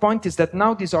important point is that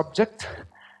now this object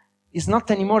is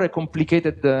not anymore a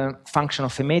complicated function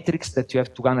of a matrix that you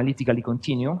have to analytically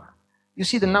continue. You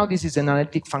see that now this is an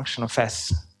analytic function of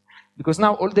S, because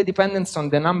now all the dependence on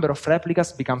the number of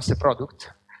replicas becomes a product.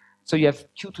 So you have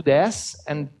Q to the S,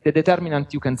 and the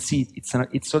determinant, you can see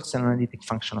it's also an analytic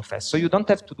function of S. So you don't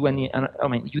have to do any, I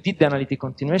mean, you did the analytic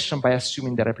continuation by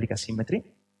assuming the replica symmetry.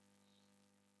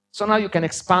 So now you can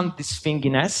expand this thing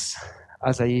in S,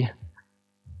 as I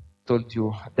told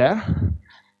you there.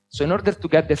 So in order to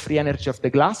get the free energy of the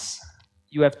glass,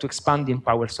 you have to expand in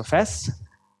powers of S.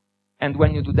 And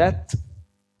when you do that,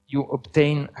 you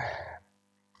obtain,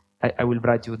 I will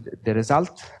write you the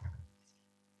result.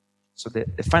 So the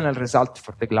final result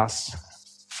for the glass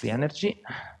free energy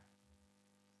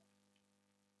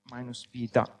minus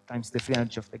beta times the free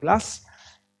energy of the glass.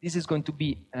 This is going to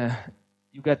be,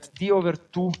 you get d over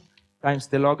 2 times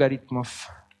the logarithm of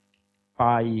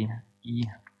pi e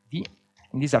d.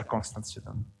 And these are constants, you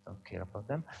don't care about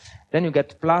them. Then you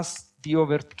get plus d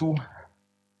over 2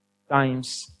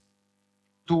 times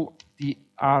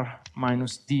 2dr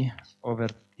minus d over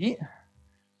d.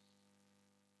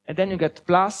 And then you get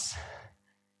plus,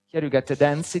 here you get a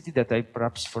density that I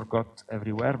perhaps forgot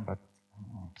everywhere, but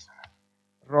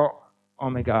rho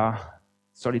omega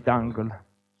solid angle.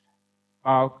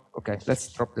 Okay,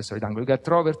 let's drop the solid angle. You get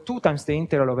rho over 2 times the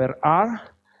integral over r,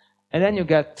 and then you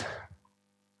get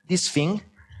this thing,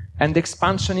 and the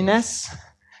expansion in S,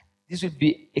 this will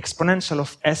be exponential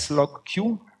of S log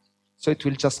Q, so it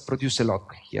will just produce a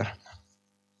log here.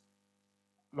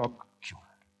 Log Q.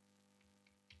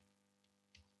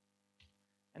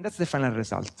 And that's the final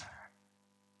result.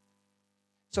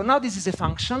 So now this is a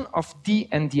function of D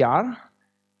and dr,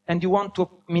 and you want to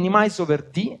minimize over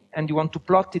D, and you want to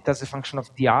plot it as a function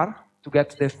of dr to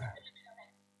get the...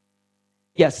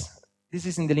 Yes, this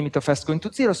is in the limit of S going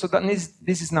to 0, so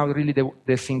this is now really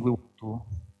the thing we want to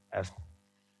have.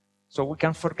 So we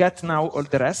can forget now all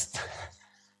the rest,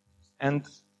 and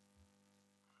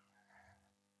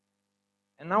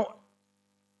now,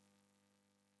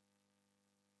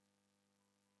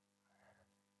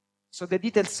 so the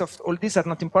details of all these are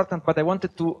not important, but I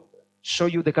wanted to show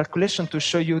you the calculation to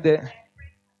show you the...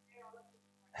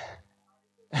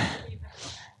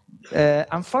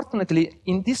 Unfortunately,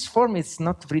 in this form, it's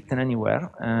not written anywhere.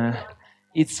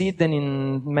 It's hidden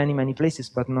in many, many places,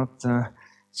 but not...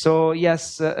 So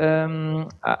yes,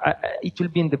 it will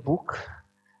be in the book.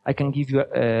 I can give you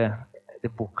the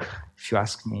book, if you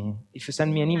ask me. If you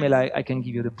send me an email, I can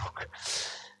give you the book.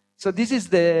 So this is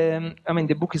the... I mean,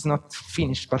 the book is not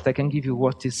finished, but I can give you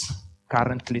what is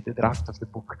currently the draft of the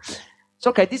book. So,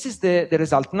 okay, this is the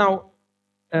result. Now,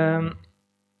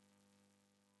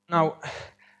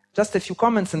 just a few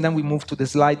comments, and then we move to the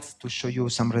slides to show you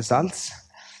some results.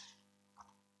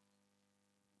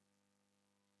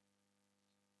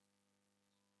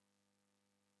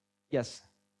 Yes.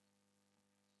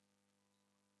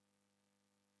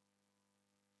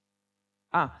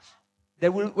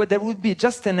 There would be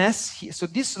just an S here. So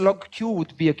this log Q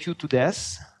would be a Q to the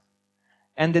S,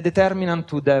 and the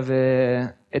determinant would have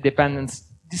a dependence.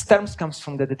 This term comes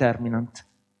from the determinant.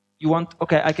 You want,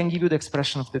 okay, I can give you the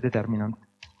expression of the determinant.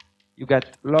 You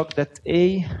get log that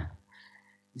A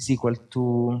is equal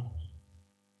to,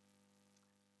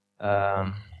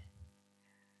 sorry,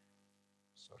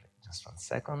 just 1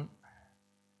 second.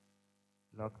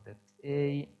 Log that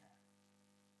A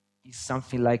is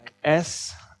something like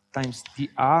S times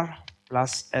dr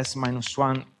plus S minus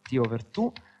 1 d over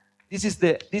 2. This is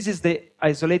the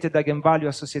isolated eigenvalue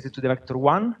associated to the vector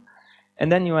 1.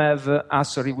 And then you have,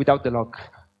 sorry, without the log.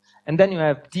 And then you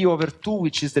have d over 2,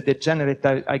 which is the degenerate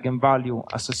eigenvalue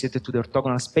associated to the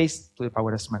orthogonal space to the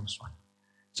power S minus 1.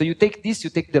 So you take this,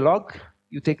 you take the log,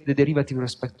 you take the derivative with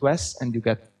respect to S, and you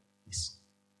get this.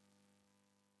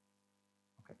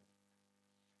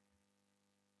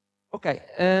 Okay,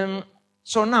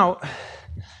 so now,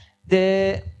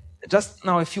 just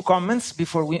now a few comments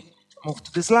before we move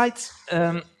to the slides.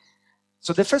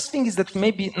 So the first thing is that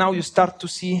maybe now you start to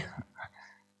see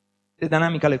the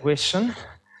dynamical equation.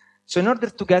 So in order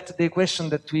to get the equation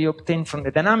that we obtain from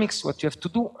the dynamics, what you have to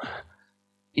do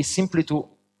is simply to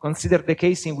consider the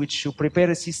case in which you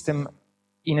prepare a system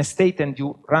in a state and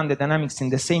you run the dynamics in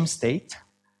the same state.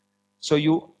 So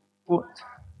you put,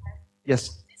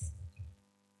 yes.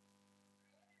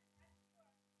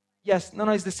 Yes, no,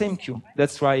 it's the same Q.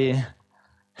 That's why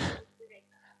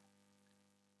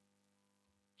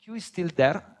Q is still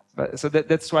there. But, so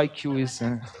that's why Q is,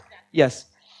 yes.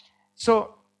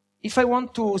 So if I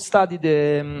want to study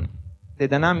the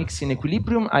dynamics in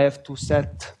equilibrium, I have to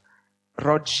set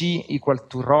rho G equal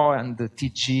to rho and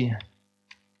Tg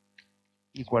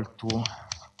equal to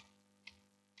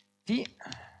T.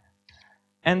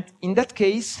 And in that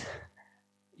case,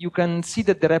 you can see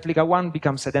that the replica 1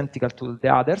 becomes identical to the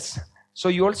others. So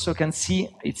you also can see,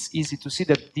 it's easy to see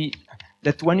that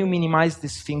that when you minimize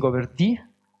this thing over D,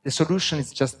 the solution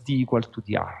is just D equal to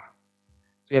dr.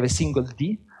 So you have a single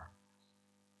D.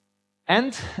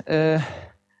 And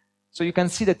so you can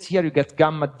see that here you get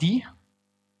gamma D,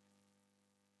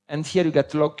 and here you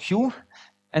get log Q,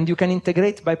 and you can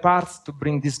integrate by parts to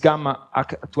bring this gamma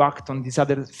to act on this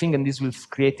other thing, and this will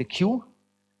create a Q.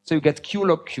 So you get Q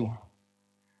log Q.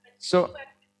 So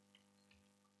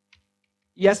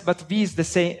yes, but V is the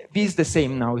same. V is the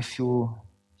same now. If you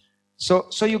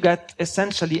so you get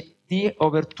essentially D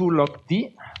over 2 log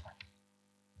D.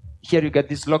 Here you get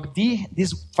this log D.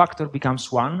 This factor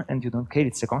becomes 1, and you don't care;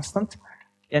 it's a constant.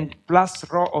 And plus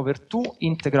rho over 2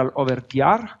 integral over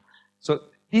dr. So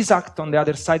this acts on the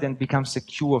other side and becomes a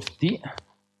Q of D.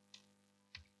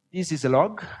 This is a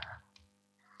log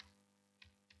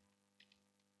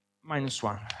minus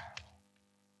 1.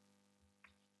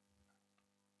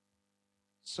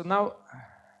 So now,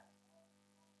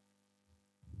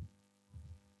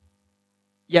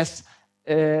 yes,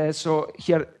 so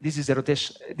here, this is a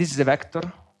rotation, this is a vector,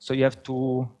 so you have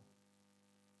to,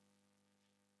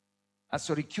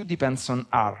 sorry, Q depends on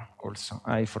R also,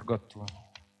 I forgot to. Okay.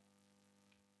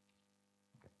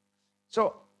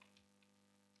 So,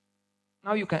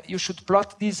 now you should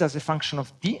plot this as a function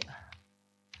of D,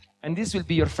 and this will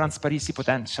be your Franz Parisi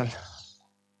potential.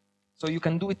 So you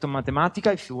can do it on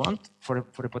Mathematica if you want, for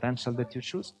a potential that you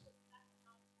choose.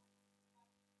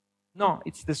 No,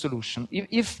 it's the solution.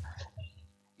 If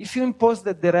you impose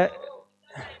that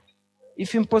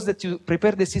you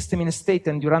prepare the system in a state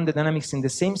and you run the dynamics in the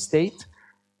same state,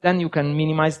 then you can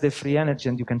minimize the free energy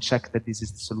and you can check that this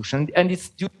is the solution. And it's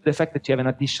due to the fact that you have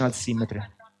an additional symmetry.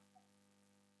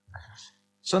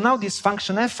 So now this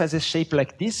function f has a shape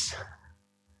like this,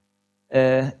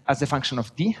 as a function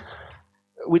of d,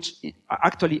 which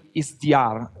actually is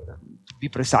dr, to be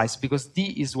precise, because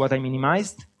d is what I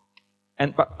minimized.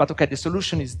 But okay, the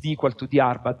solution is d equal to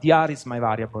dr, but dr is my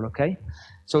variable, okay?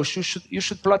 So you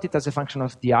should plot it as a function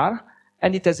of dr,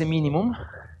 and it has a minimum.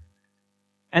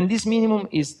 And this minimum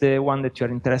is the one that you are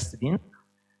interested in.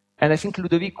 And I think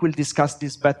Ludovic will discuss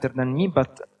this better than me,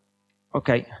 but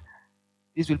okay,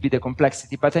 this will be the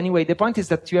complexity. But anyway, the point is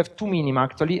that you have two minima,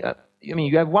 actually.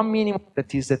 You have one minimum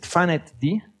that is at finite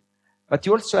d, but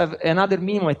you also have another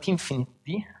minimum at infinite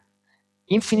d.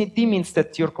 Infinite d means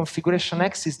that your configuration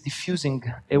x is diffusing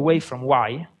away from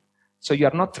y, so you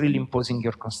are not really imposing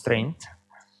your constraint.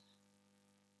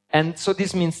 And so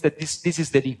this means that this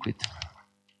is the liquid.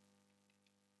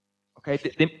 Okay,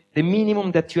 the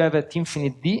minimum that you have at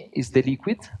infinite d is the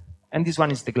liquid, and this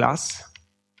one is the glass.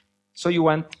 So you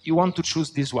want to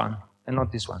choose this one and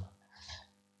not this one.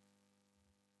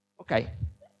 Okay.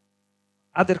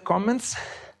 Other comments?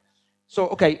 So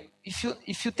okay,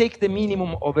 if you take the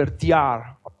minimum over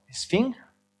dr of this thing,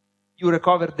 you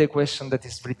recover the equation that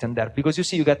is written there, because you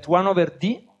see you get 1 over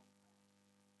d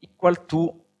equal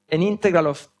to an integral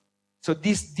of, so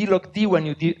this d log d when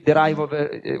you derive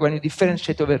over, when you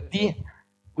differentiate over d,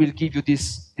 will give you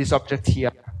this object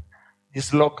here,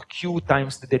 this log q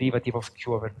times the derivative of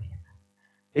q over d.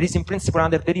 There is in principle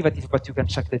another derivative, but you can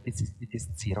check that it is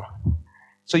 0.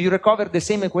 So you recover the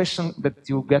same equation that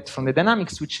you get from the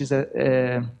dynamics, which is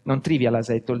non-trivial, as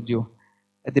I told you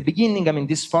at the beginning. I mean,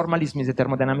 this formalism is a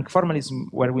thermodynamic formalism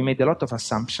where we made a lot of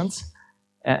assumptions.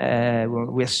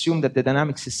 We assume that the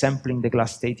dynamics is sampling the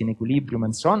glass state in equilibrium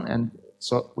and so on, and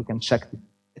so we can check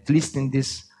at least in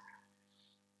this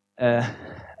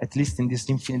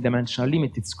infinite dimensional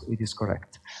limit, it is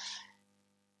correct.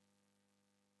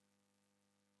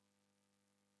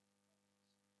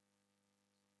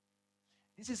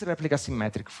 This is replica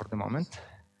symmetric for the moment.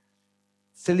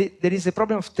 So there is a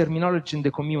problem of terminology in the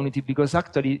community because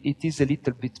actually it is a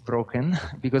little bit broken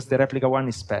because the replica 1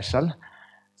 is special.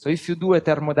 So if you do a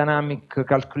thermodynamic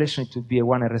calculation, it would be a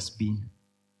 1 RSB.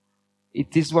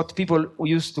 It is what people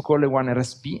used to call a 1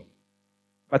 RSB.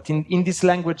 But in this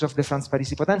language of the Franz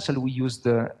Parisi potential, we used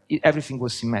everything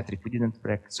was symmetric. We didn't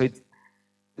break. So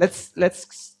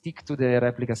let's stick to the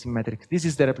replica symmetric. This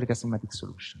is the replica symmetric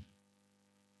solution.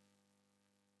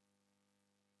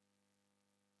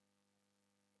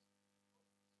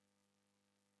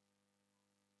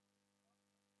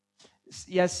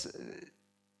 Yes,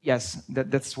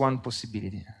 that's one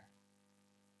possibility.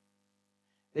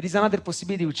 There is another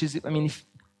possibility, which is, I mean,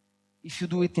 if you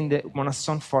do it in the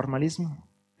Monasson formalism,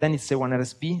 then it's a 1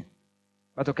 RSB.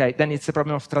 But okay, then it's a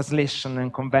problem of translation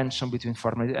and convention between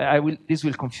formalism. This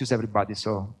will confuse everybody,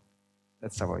 so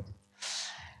let's avoid it.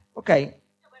 Okay.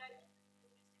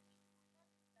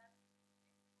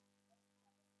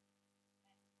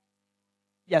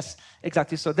 Yes,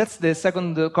 exactly. So that's the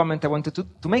second comment I wanted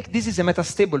to make. This is a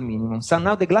metastable minimum. So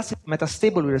now the glass is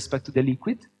metastable with respect to the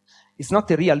liquid. It's not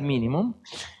a real minimum.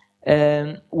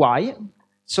 Why?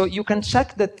 So you can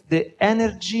check that the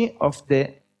energy of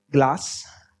the glass,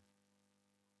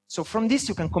 so from this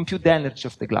you can compute the energy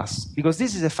of the glass, because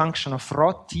this is a function of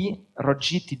rho t, rho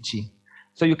g, t, g.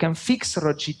 So you can fix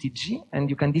rho g, t, g, and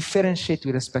you can differentiate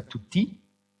with respect to t,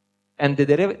 and the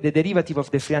derivative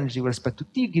of the free energy with respect to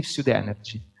t gives you the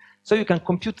energy. So you can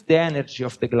compute the energy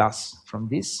of the glass from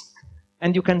this,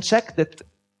 and you can check that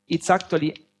it's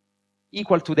actually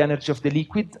equal to the energy of the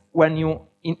liquid when you,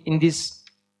 in this,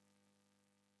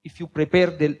 if you prepare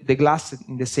the glass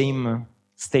in the same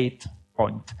state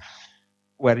point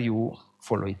where you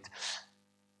follow it.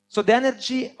 So the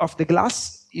energy of the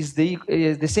glass is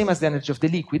the same as the energy of the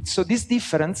liquid, so this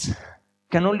difference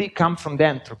can only come from the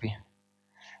entropy.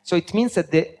 So it means that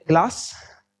the glass,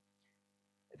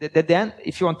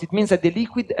 if you want, it means that the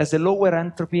liquid has a lower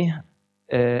entropy,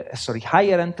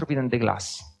 higher entropy than the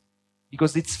glass,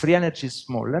 because its free energy is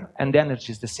smaller and the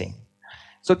energy is the same.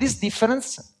 So this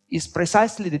difference is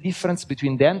precisely the difference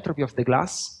between the entropy of the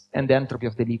glass and the entropy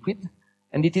of the liquid,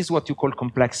 and it is what you call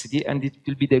complexity, and it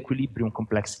will be the equilibrium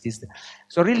complexity.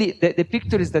 So really, the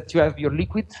picture is that you have your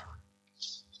liquid,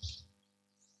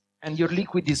 and your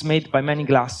liquid is made by many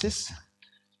glasses,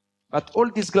 but all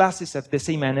these glasses have the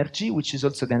same energy, which is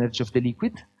also the energy of the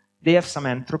liquid. They have some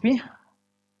entropy.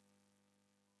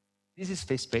 This is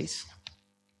phase space.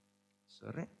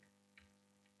 Sorry.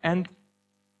 And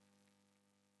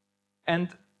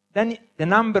then the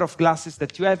number of glasses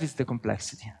that you have is the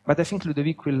complexity. But I think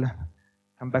Ludovic will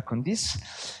come back on this.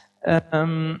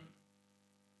 So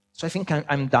I think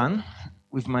I'm done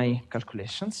with my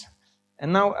calculations.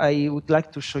 And now I would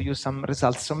like to show you some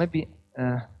results. So maybe,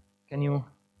 can you?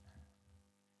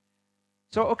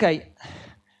 So, okay.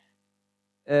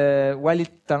 While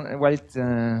it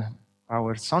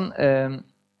powers on,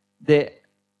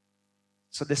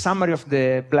 so the summary of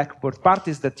the blackboard part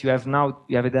is that you have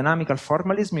a dynamical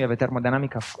formalism, you have a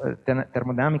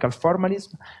thermodynamical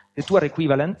formalism. The two are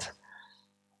equivalent.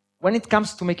 When it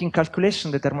comes to making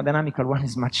calculation, the thermodynamical one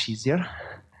is much easier.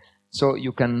 So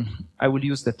I will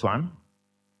use that one.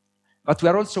 But we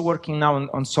are also working now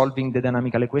on solving the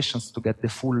dynamical equations to get the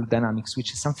full dynamics,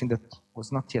 which is something that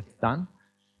was not yet done.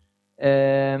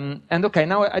 And okay,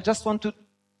 now I just want to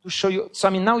show you. So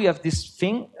I mean, now you have this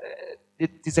thing.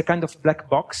 It is a kind of black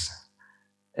box.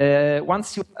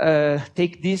 Once you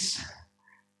take this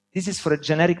is for a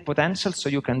generic potential, so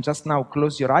you can just now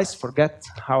close your eyes, forget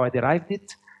how I derived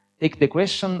it, take the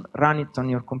equation, run it on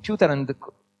your computer, and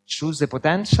choose a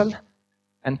potential,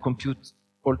 and compute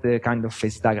all the kind of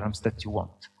phase diagrams that you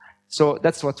want. So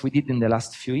that's what we did in the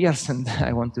last few years, and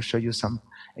I want to show you some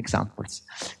examples.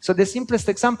 So the simplest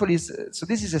example is, so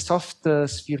this is a soft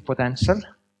sphere potential.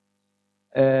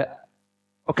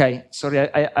 Okay, sorry,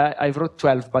 I wrote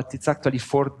 12, but it's actually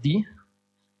 4D.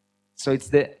 So it's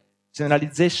the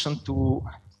generalization to,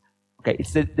 okay,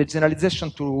 it's the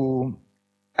generalization to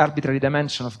arbitrary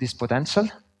dimension of this potential.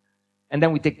 And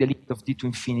then we take the limit of D to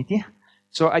infinity.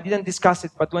 So I didn't discuss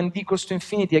it, but when D goes to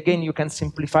infinity, again, you can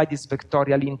simplify these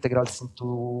vectorial integrals into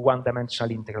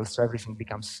one-dimensional integrals, so everything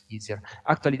becomes easier.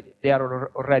 Actually, they are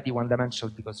already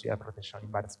one-dimensional because you have rotational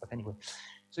invariance, but anyway.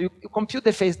 So you compute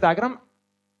the phase diagram,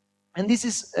 and this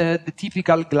is the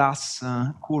typical glass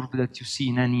curve that you see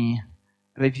in any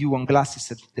review on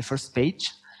glasses at the first page.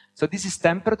 So this is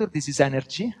temperature, this is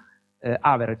energy,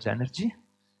 average energy.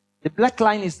 The black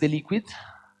line is the liquid.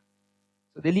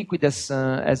 So the liquid has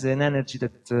an energy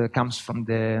that comes from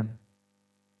the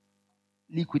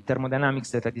liquid thermodynamics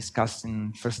that I discussed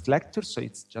in first lecture. So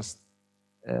it's just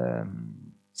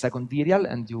secondarial,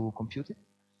 and you compute it.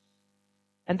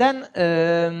 And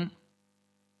then,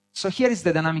 so here is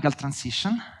the dynamical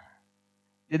transition.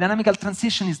 The dynamical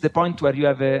transition is the point where you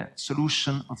have a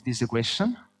solution of this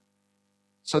equation.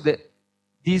 So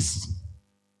this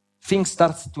thing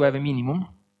starts to have a minimum.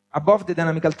 Above the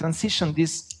dynamical transition,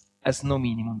 this has no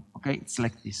minimum, okay? It's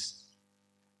like this.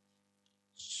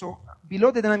 So below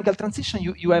the dynamical transition,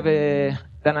 you have a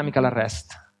dynamical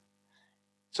arrest.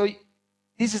 So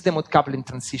this is the mode coupling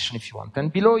transition, if you want.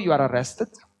 And below, you are arrested,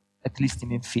 at least in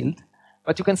mean field.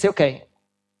 But you can say, okay,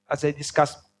 as I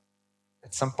discussed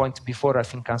at some point before, I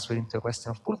think answering to the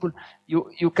question of Bulbul,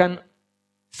 you can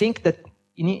think that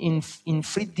in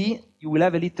 3D, you will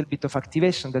have a little bit of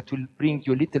activation that will bring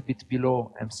you a little bit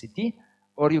below MCT.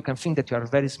 Or you can think that you are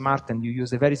very smart and you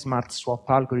use a very smart swap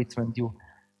algorithm and you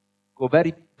go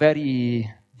very, very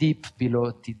deep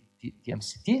below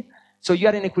TMCT. So you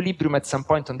are in equilibrium at some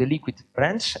point on the liquid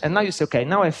branch, and now you say, okay,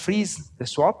 now I freeze the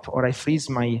swap, or I freeze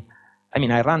I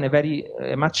run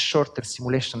a much shorter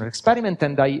simulation or experiment,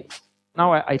 and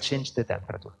now I change the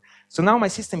temperature. So now my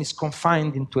system is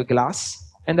confined into a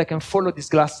glass, and I can follow this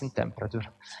glass in temperature.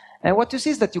 And what you see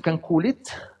is that you can cool it.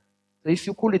 So if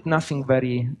you cool it, nothing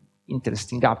very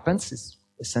interesting happens. It's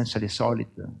essentially solid,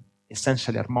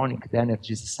 essentially harmonic. The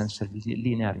energy is essentially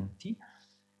linear in T.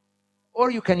 Or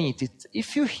you can heat it.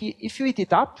 If you heat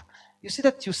it up, you see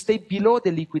that you stay below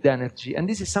the liquid energy. And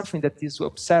this is something that is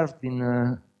observed in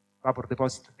vapor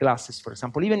deposit glasses, for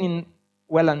example. Even in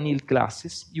well-annealed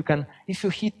glasses, if you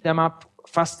heat them up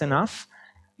fast enough,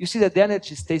 you see that the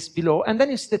energy stays below. And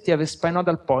then you see that you have a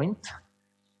spinodal point.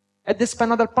 At the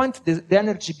spinodal point, the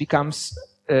energy becomes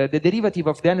the derivative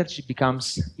of the energy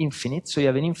becomes infinite, so you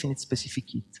have an infinite specific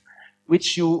heat,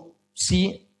 which you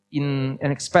see in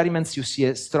experiments. You see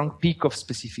a strong peak of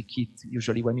specific heat,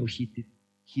 usually when you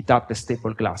heat up a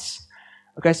stable glass.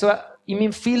 Okay, so in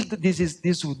mean field,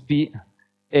 this would be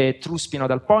a true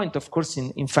spinodal point. Of course,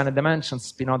 in infinite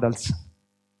dimensions, spinodals,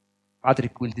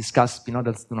 Patrick will discuss,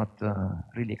 spinodals do not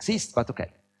really exist, but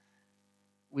okay,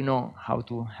 we know how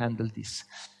to handle this.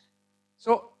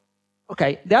 So,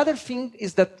 okay, the other thing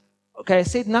is that, okay, I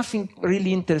said nothing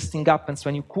really interesting happens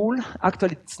when you cool.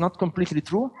 Actually, it's not completely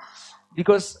true,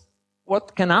 because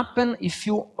what can happen if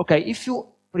you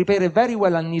prepare a very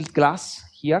well annealed glass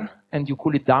here and you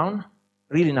cool it down,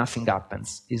 really nothing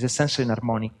happens. It's essentially an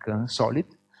harmonic solid.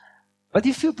 But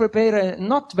if you prepare a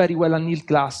not very well annealed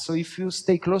glass, so if you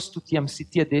stay close to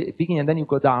TMCT at the beginning and then you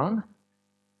go down,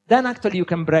 then actually you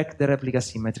can break the replica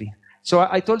symmetry. So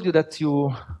I told you that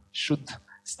you should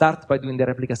start by doing the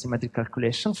replica symmetry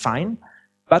calculation, fine.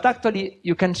 But actually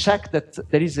you can check that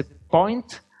there is a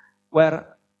point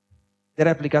where the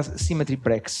replica symmetry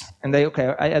breaks. And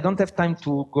I don't have time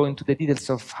to go into the details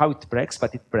of how it breaks,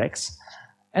 but it breaks.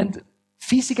 And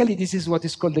physically, this is what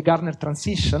is called the Gardner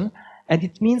transition. And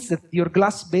it means that your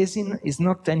glass basin is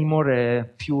not anymore a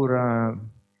pure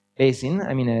basin,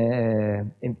 I mean a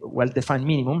well-defined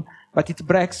minimum, but it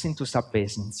breaks into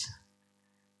sub-basins.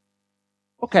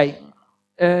 Okay,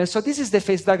 so this is the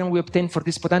phase diagram we obtained for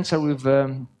this potential with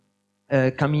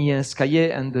Camille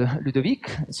Scaillet and Ludovic.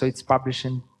 So it's published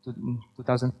in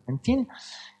 2019.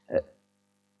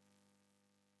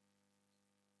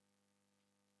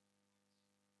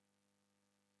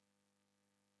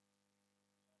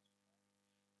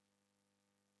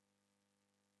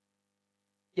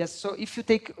 Yes, so if you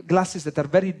take glasses that are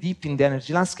very deep in the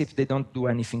energy landscape, they don't do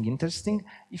anything interesting.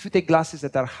 If you take glasses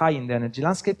that are high in the energy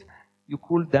landscape, you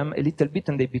cool them a little bit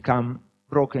and they become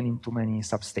broken into many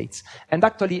substates. And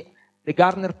actually, the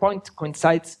Gardner point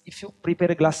coincides if you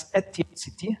prepare a glass at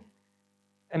TMCT,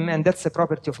 and that's a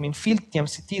property of mean field.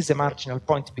 TMCT is a marginal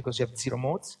point because you have 0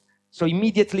 modes. So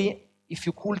immediately, if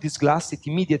you cool this glass, it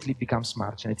immediately becomes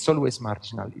marginal. It's always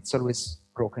marginal. It's always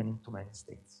broken into many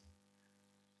states.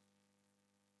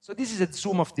 So this is a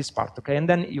zoom of this part, okay? And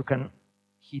then you can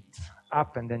hit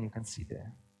up and then you can see the...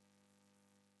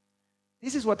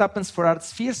 This is what happens for hard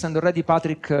spheres, and already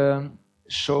Patrick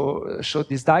showed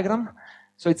this diagram.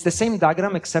 So it's the same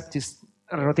diagram, except it's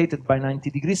rotated by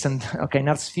 90 degrees, and okay, in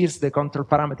hard spheres, the control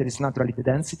parameter is naturally the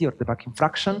density or the vacuum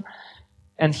fraction,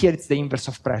 and here it's the inverse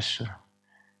of pressure.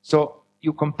 So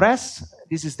you compress,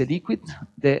 this is the liquid,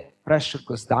 the pressure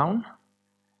goes down,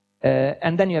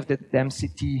 and then you have the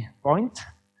MCT point.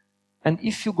 And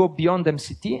if you go beyond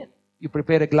MCT, you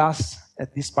prepare a glass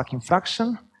at this packing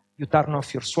fraction, you turn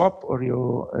off your swap or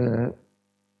you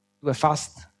do a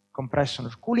fast compression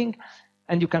or cooling,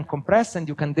 and you can compress and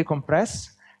you can decompress.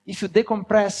 If you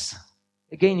decompress,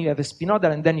 again you have a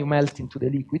spinodal and then you melt into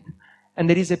the liquid. And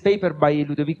there is a paper by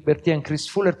Ludovic Berthier and Chris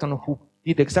Fullerton who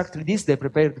did exactly this. They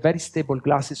prepared very stable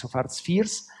glasses of hard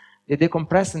spheres. They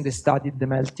decompressed and they studied the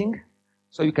melting.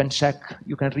 So you can check,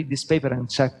 you can read this paper and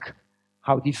check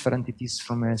how different it is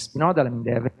from a spinodal. I mean,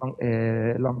 they have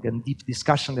a long and deep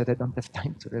discussion that I don't have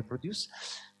time to reproduce.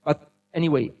 But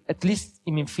anyway, at least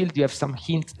in field, you have some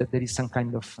hint that there is some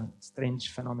kind of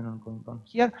strange phenomenon going on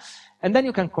here. And then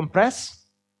you can compress.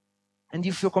 And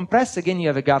if you compress, again, you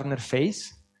have a Gardner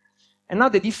phase. And now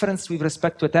the difference with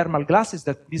respect to a thermal glass is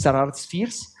that these are hard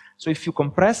spheres. So if you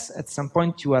compress, at some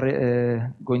point you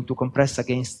are going to compress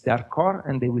against their core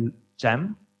and they will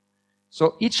jam.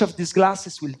 So each of these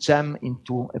glasses will jam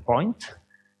into a point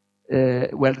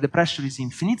where the pressure is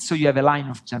infinite. So you have a line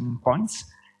of jamming points.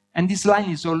 And this line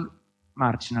is all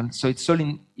marginal. So it's all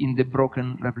in the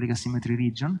broken replica symmetry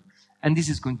region. And this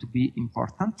is going to be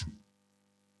important.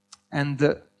 And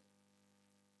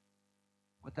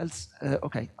what else?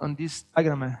 Okay, on this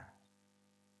diagram.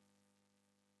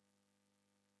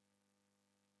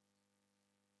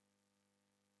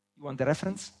 You want the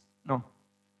reference? No.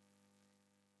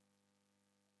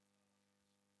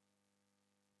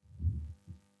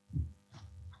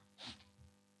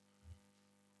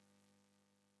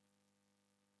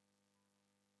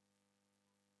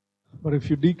 But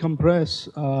if you decompress,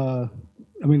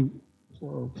 I mean,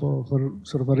 for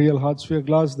sort of a real hard sphere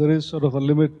glass, there is sort of a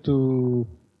limit to,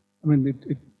 I mean,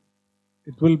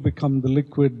 it will become the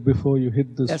liquid before you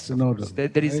hit the spinodal.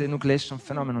 There is a nucleation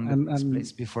phenomenon that takes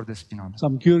place before the spinodal. So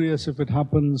I'm curious if it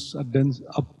happens at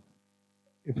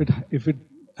if it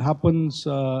happens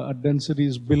at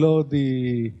densities below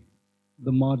the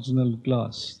marginal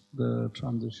glass, the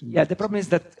transition. Yeah, the problem is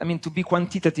that, I mean, to be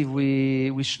quantitative,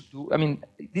 we should do, I mean,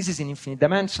 this is in infinite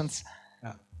dimensions,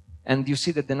 and you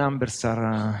see that the numbers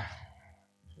are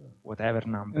whatever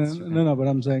numbers. No, but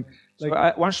I'm saying...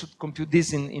 Like, so one should compute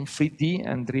this in 3D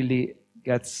and really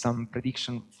get some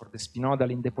prediction for the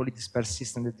spinodal in the polydispersed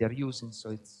system that they are using,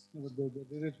 so it's... No, but they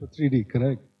did it for 3D,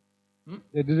 correct?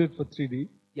 They did it for 3D?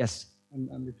 Yes.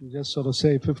 And if you just sort of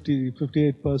say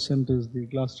 58% is the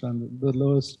glass transit, the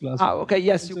lowest glass. Ah, okay,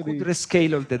 yes, you could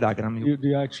rescale all the diagram. Do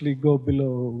you actually go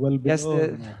below, well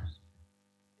below?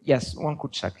 Yes, one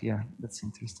could check, yeah, that's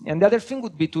interesting. And the other thing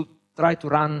would be to try to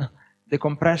run the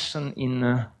compression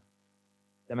in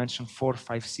dimension 4,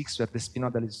 5, 6, where the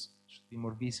spinodal should be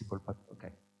more visible, but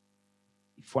okay.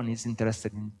 if one is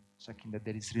interested in checking that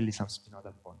there is really some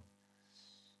spinodal point.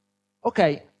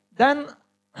 Okay, then,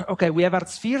 okay, we have hard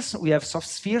spheres, we have soft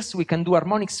spheres, we can do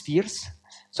harmonic spheres.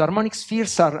 So harmonic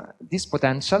spheres are this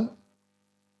potential.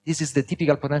 This is the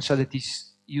typical potential that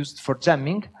is used for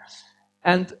jamming.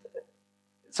 And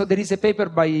so there is a paper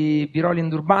by Biroli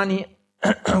and Urbani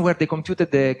where they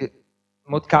computed the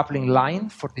mode coupling line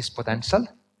for this potential.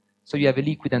 So you have a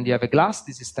liquid and you have a glass.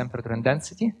 This is temperature and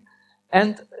density.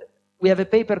 And we have a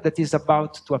paper that is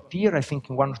about to appear, I think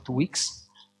in 1 or 2 weeks,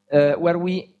 where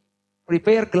we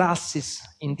prepare glasses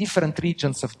in different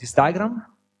regions of this diagram,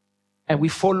 and we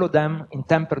follow them in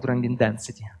temperature and in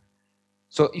density.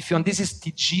 So if you want, this is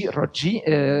Tg, rho g,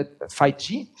 phi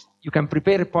g, you can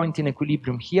prepare a point in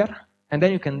equilibrium here, and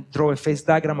then you can draw a phase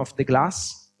diagram of the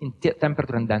glass in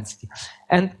temperature and density.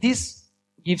 And this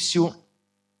gives you,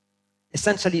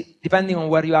 essentially, depending on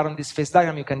where you are on this phase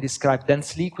diagram, you can describe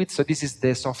dense liquid. So this is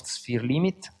the soft sphere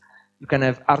limit. You can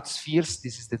have hard spheres.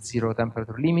 This is the 0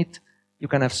 temperature limit. You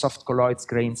can have soft colloids,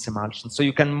 grains, emulsions. So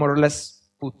you can more or less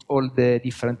put all the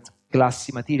different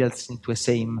glassy materials into a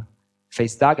same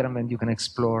phase diagram, and you can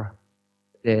explore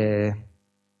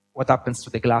what happens to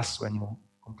the glass when you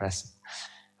compress it.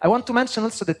 I want to mention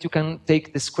also that you can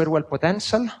take the square well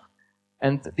potential,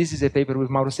 and this is a paper with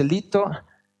Mauro Sellito,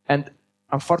 and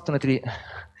unfortunately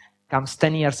comes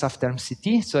 10 years after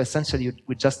MCT, so essentially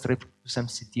we just reproduce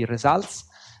MCT results.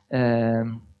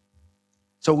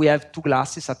 So we have two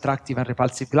glasses, attractive and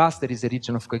repulsive glass. There is a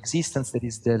region of coexistence. There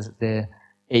is the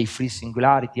A-free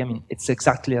singularity. I mean, it's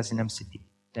exactly as in MCT,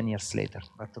 10 years later,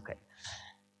 but okay.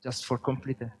 Just for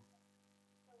complete.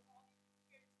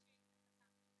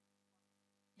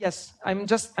 Yes,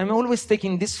 I'm always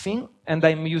taking this thing, and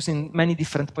I'm using many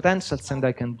different potentials, and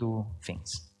I can do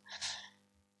things.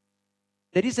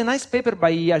 There is a nice paper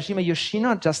by Hajime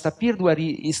Yoshino, just appeared, where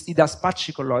he does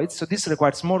patchy colloids. So this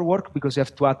requires more work because you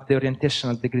have to add the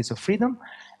orientational degrees of freedom.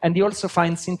 And he also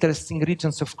finds interesting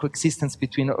regions of coexistence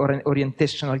between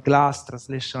orientational glass,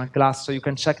 translational glass. So you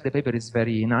can check the paper, is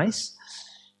very nice.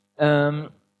 And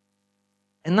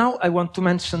now I want to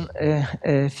mention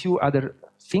a few other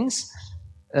things.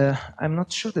 I'm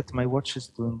not sure that my watch is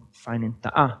doing fine in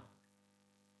time.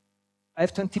 I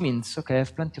have 20 minutes. Okay, I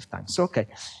have plenty of time. So, okay.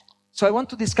 So I want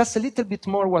to discuss a little bit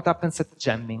more what happens at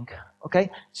jamming, okay?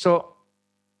 So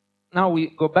now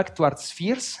we go back to hard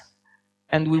spheres,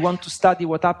 and we want to study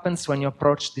what happens when you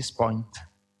approach this point.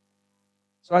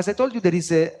 So as I told you, there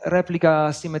is a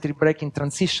replica symmetry breaking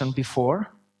transition before.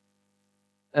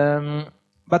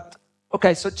 But,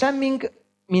 okay, so jamming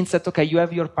means that, okay, you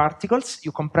have your particles,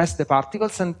 you compress the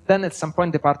particles, and then at some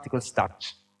point the particles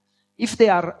touch. If they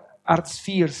are hard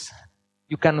spheres,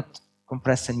 you cannot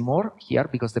compress anymore here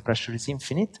because the pressure is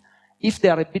infinite. If they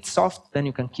are a bit soft, then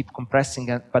you can keep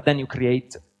compressing, but then you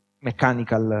create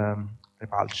mechanical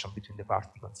repulsion between the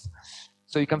particles.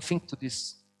 So you can think to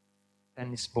these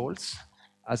tennis balls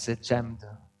as a jammed,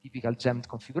 typical jammed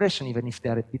configuration, even if they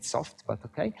are a bit soft, but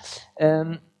okay.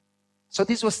 So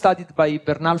this was studied by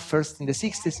Bernal first in the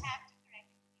 60s.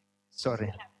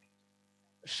 Sorry.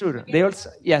 Sure, they also,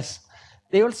 yes.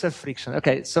 They also have friction.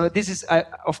 Okay, so this is,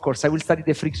 of course, I will study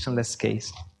the frictionless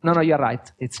case. No, you're right.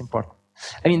 It's important.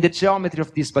 I mean, the geometry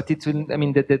of this, but it will, I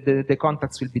mean, the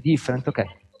contacts will be different. Okay.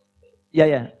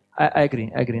 Yeah, I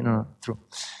agree. No, true.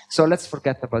 So let's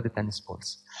forget about the tennis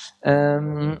balls.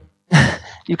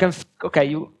 You can,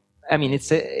 okay, I mean,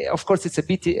 of course, it's a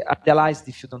bit idealized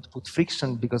if you don't put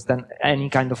friction, because then any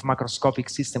kind of macroscopic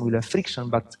system will have friction,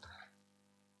 but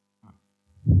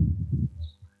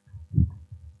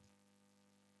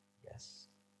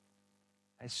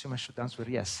I assume I should answer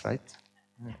yes, right?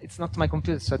 It's not my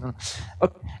computer, so I don't know.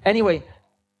 Okay. Anyway.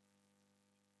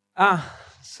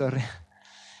 Sorry.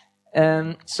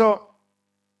 So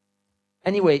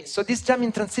this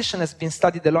jamming transition has been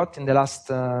studied a lot in the last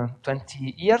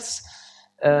 20 years.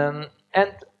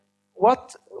 And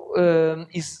what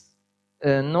is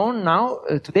known now,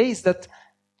 today, is that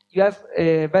you have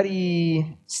a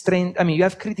very strange, I mean, you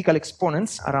have critical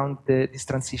exponents around this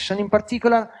transition. In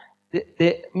particular,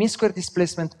 the mean square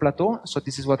displacement plateau, so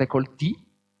this is what I call T,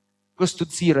 goes to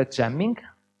 0 at jamming.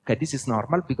 Okay, this is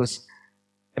normal because,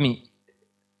 I mean,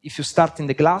 if you start in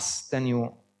the glass, then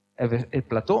you have a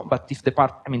plateau, but if the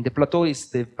plateau is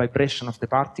the vibration of the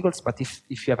particles, but if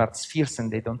you have hard spheres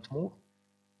and they don't move,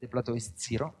 the plateau is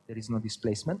 0, there is no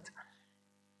displacement.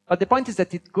 But the point is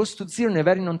that it goes to 0 in a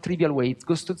very non-trivial way. It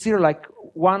goes to 0 like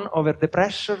 1 over the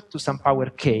pressure to some power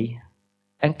k.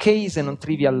 And k is a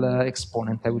non-trivial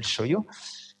exponent, I will show you.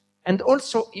 And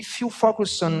also, if you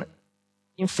focus on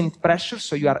infinite pressure,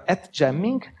 so you are at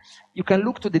jamming, you can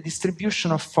look to the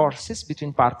distribution of forces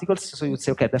between particles. So you would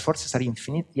say, okay, the forces are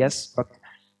infinite, yes, but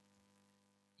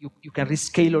you can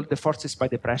rescale all the forces by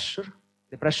the pressure.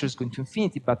 The pressure is going to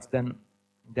infinity, but then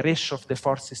the ratio of the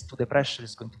forces to the pressure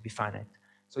is going to be finite.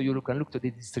 So you can look to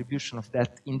the distribution of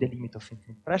that in the limit of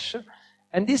infinite pressure.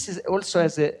 And this is also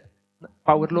has a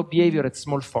power law behavior at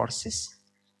small forces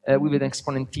with an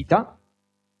exponent theta.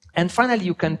 And finally,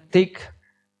 you can take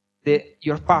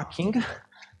your packing,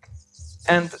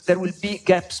 and there will be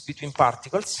gaps between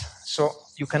particles. So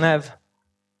you can have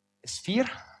a sphere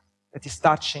that is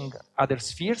touching other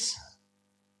spheres.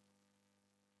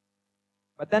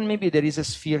 But then maybe there is a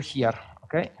sphere here,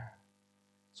 okay?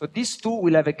 So these two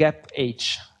will have a gap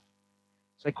h.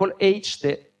 So I call h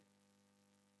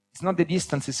it's not the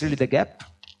distance, it's really the gap.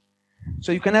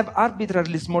 So you can have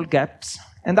arbitrarily small gaps,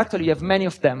 and actually you have many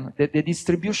of them. The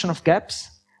distribution of gaps,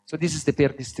 so this is the pair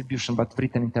distribution, but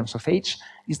written in terms of h,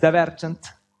 is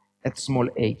divergent at small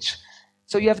h.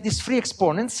 So you have these three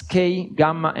exponents, k,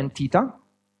 gamma, and theta,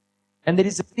 and there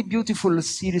is a pretty beautiful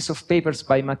series of papers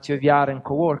by Mathieu Viard and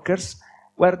co-workers,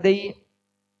 where they,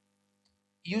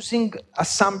 using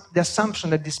the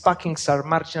assumption that these packings are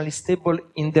marginally stable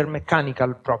in their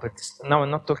mechanical properties. Now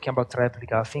I'm not talking about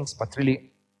replica things, but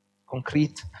really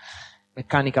concrete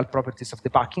mechanical properties of the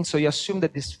packing. So you assume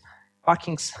that these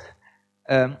packings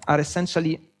are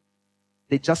essentially,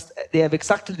 they have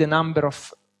exactly the number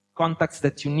of contacts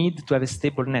that you need to have a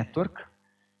stable network.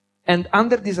 And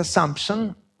under this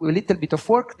assumption, with a little bit of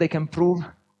work, they can prove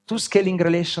two scaling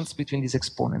relations between these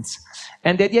exponents.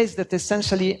 And the idea is that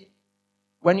essentially,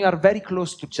 when you are very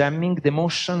close to jamming, the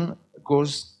motion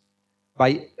goes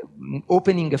by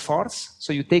opening a force.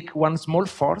 So you take one small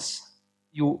force,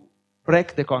 you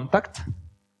break the contact,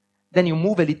 then you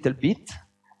move a little bit,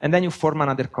 and then you form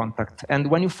another contact. And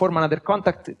when you form another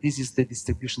contact, this is the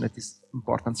distribution that is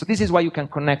important. So this is why you can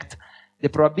connect the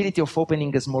probability of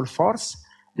opening a small force,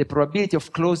 the probability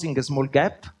of closing a small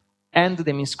gap, and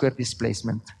the mean square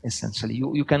displacement, essentially.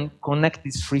 You can connect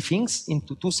these three things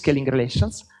into two scaling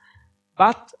relations.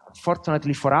 But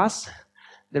fortunately for us,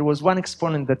 there was one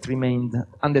exponent that remained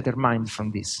undetermined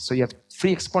from this. So you have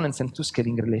three exponents and two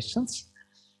scaling relations,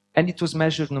 and it was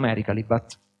measured numerically.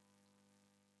 But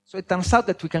so it turns out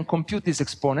that we can compute this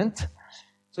exponent.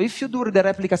 So if you do the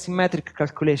replica symmetric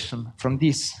calculation from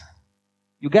this,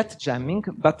 you get jamming,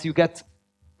 but you get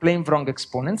plain wrong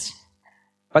exponents.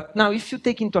 But now if you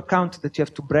take into account that you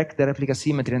have to break the replica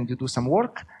symmetry and you do some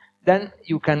work, then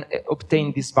you can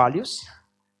obtain these values.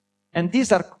 And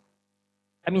these are,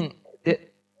 I mean,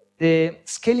 the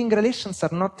scaling relations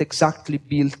are not exactly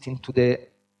built into the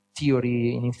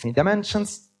theory in infinite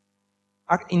dimensions.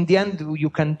 In the end, you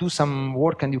can do some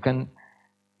work and you can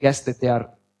guess that they are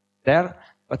there,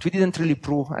 but we didn't really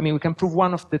prove. I mean, we can prove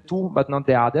one of the two, but not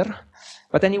the other.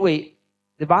 But anyway,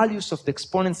 the values of the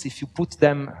exponents, if you put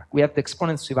them, we have the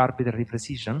exponents with arbitrary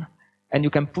precision, and you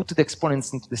can put the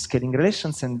exponents into the scaling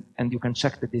relations, and you can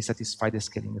check that they satisfy the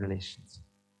scaling relations.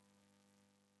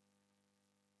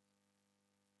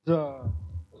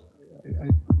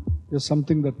 There's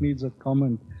something that needs a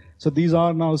comment. So these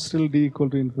are now still d equal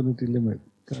to infinity limit.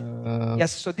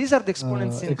 Yes, so these are the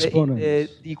exponents in the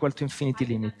d equal to infinity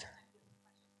limit.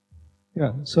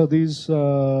 Yeah, so these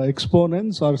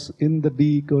exponents are in the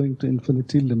d going to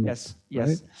infinity limit. Yes, yes.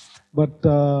 Right? But,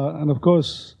 and of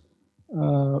course,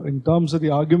 in terms of the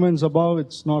arguments above,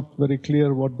 it's not very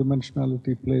clear what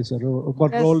dimensionality plays, or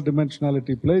what role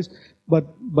dimensionality plays.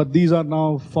 But these are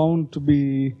now found to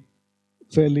be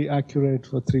fairly accurate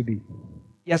for 3D.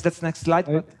 Yes, that's next slide.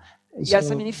 Right? But yes,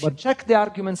 so, I mean, if you check the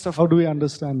arguments of... How do we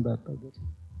understand that? I guess?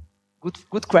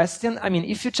 Good question. I mean,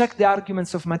 if you check the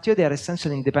arguments of Mathieu, they are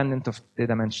essentially independent of the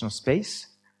dimension of space.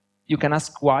 You can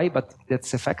ask why, but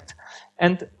that's a fact.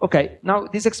 And okay, now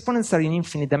these exponents are in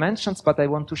infinite dimensions, but I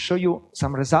want to show you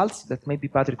some results that maybe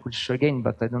Patrick will show again,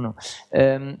 but I don't know.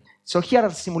 So here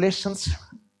are simulations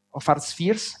of our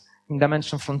spheres in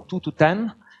dimension from 2 to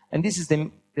 10, and this is the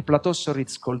plateau, sorry,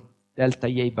 it's called delta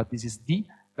A, but this is D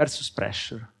versus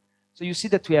pressure. So you see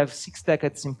that we have 6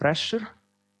 decades in pressure,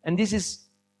 and this is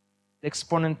the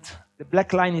exponent, the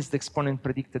black line is the exponent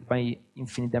predicted by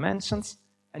infinite dimensions,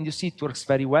 and you see it works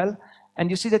very well. And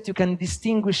you see that you can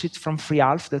distinguish it from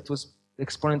 3α, that was the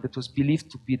exponent that was believed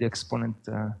to be the exponent,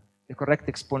 the correct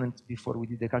exponent before we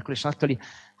did the calculation. Actually,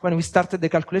 when we started the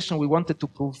calculation, we wanted to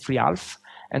prove 3α,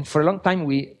 and for a long time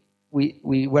we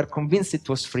were convinced it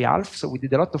was 3α, so we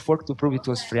did a lot of work to prove it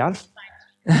was 3α.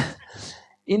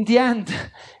 In the end,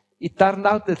 it turned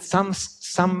out that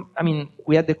I mean,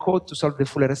 we had the code to solve the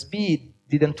full RSB, it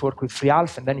didn't work with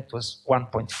 3α, and then it was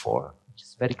 1.4, which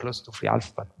is very close to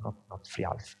 3/2, but not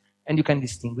 3/2. And you can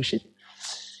distinguish it.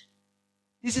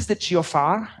 This is the G of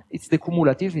R. It's the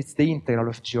cumulative. It's the integral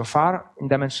of G of R in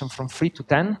dimension from 3 to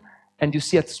 10. And you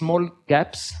see at small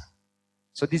gaps.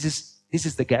 So this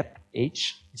is the gap, H,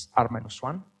 is R minus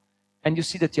 1. And you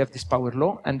see that you have this power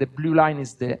law. And the blue line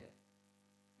is the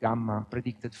gamma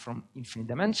predicted from infinite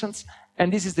dimensions.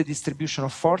 And this is the distribution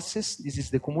of forces. This is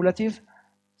the cumulative.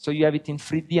 So you have it in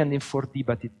 3D and in 4D,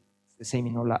 but it's the same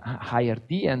in all higher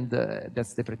D. And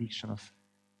that's the prediction of.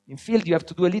 In field, you have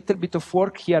to do a little bit of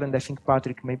work here, and I think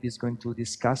Patrick maybe is going to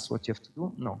discuss what you have to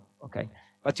do. No, okay.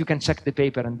 But you can check the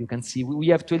paper and you can see we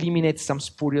have to eliminate some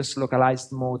spurious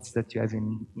localized modes that you have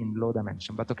in low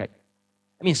dimension, but okay.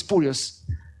 I mean, spurious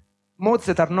modes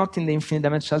that are not in the infinite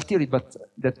dimensional theory, but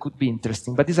that could be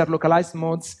interesting. But these are localized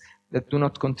modes that do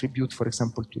not contribute, for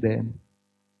example, to the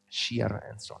shear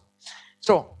and so on.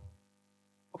 So,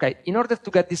 okay, in order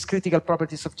to get these critical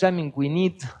properties of jamming, we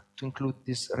need to include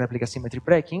this replica symmetry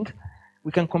breaking.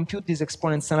 We can compute these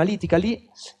exponents analytically,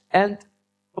 and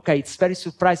okay, it's very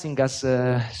surprising, as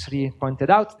Sri pointed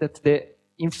out, that the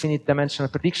infinite dimensional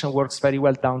prediction works very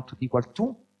well down to d equal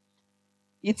 2.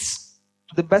 It's,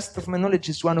 to the best of my knowledge,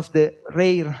 is one of the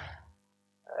rare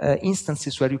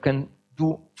instances where you can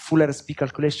do full RSP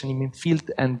calculation in mean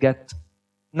field and get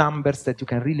numbers that you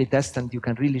can really test and you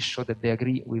can really show that they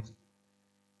agree with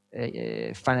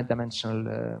finite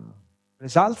dimensional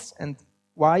results. And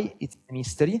why? It's a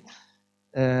mystery.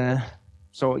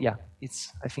 So yeah,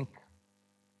 it's, I think,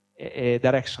 a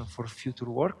direction for future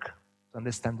work to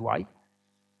understand why.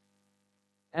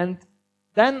 And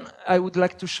then I would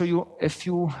like to show you a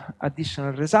few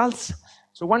additional results.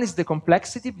 So one is the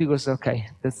complexity, because, okay,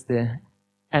 that's the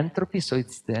entropy, so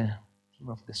it's the theme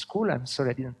of the school. I'm sorry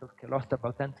I didn't talk a lot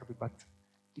about entropy, but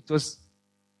it was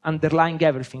underlying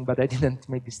everything, but I didn't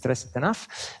maybe stress it enough.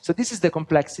 So this is the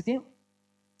complexity.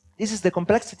 This is the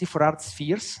complexity for hard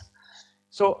spheres.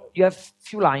 So you have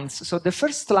few lines. So the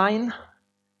first line,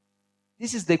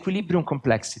 this is the equilibrium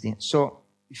complexity. So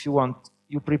if you want,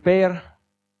 you prepare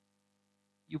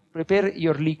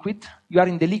your liquid. You are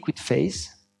in the liquid phase.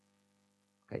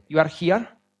 Okay. You are here.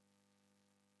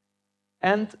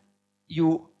 And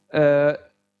you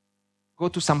go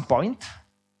to some point.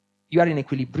 You are in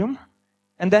equilibrium.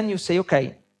 And then you say,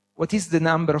 okay, what is the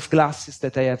number of glasses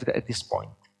that I have at this point?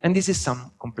 And this is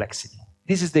some complexity.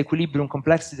 This is the equilibrium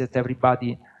complexity that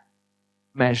everybody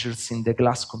measures in the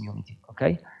glass community,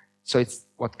 okay? So it's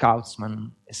what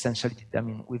Kautzmann essentially did, I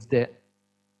mean, with the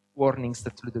warnings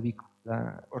that Ludovic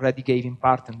already gave in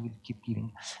part and will keep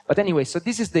giving. But anyway, so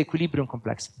this is the equilibrium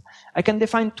complexity. I can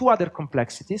define two other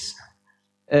complexities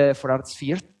for hard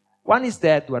spheres. One is the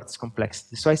Edwards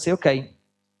complexity. So I say, okay,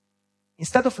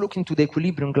 instead of looking to the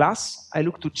equilibrium glass, I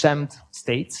look to jammed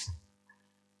states.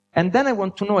 And then I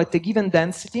want to know at a given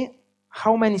density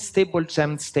how many stable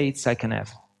jammed states I can have.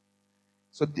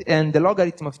 So, and the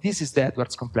logarithm of this is the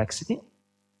Edwards complexity.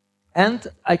 And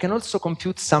I can also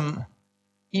compute some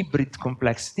hybrid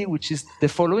complexity, which is the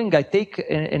following. I take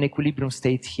an equilibrium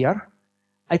state here.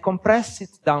 I compress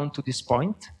it down to this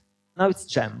point. Now it's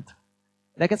jammed.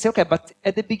 And I can say, okay, but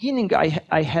at the beginning,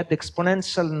 I had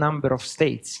exponential number of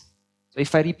states. So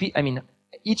if I repeat, I mean,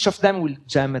 each of them will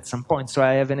jam at some point. So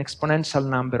I have an exponential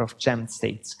number of jammed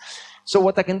states. So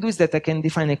what I can do is that I can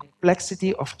define a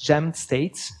complexity of jammed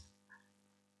states,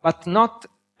 but not,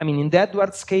 I mean, in the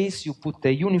Edwards case, you put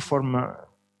a uniform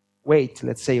weight,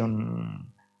 let's say, on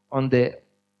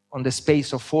the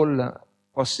space of all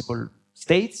possible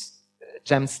states,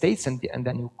 jammed states, and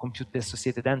then you compute the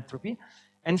associated entropy.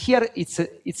 And here,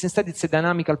 instead, it's a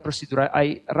dynamical procedure.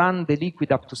 I run the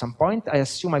liquid up to some point. I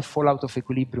assume I fall out of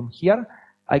equilibrium here.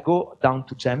 I go down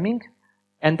to jamming.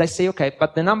 And I say, okay,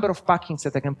 but the number of packings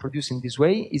that I can produce in this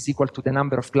way is equal to the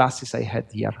number of glasses I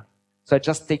had here. So I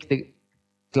just take the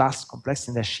glass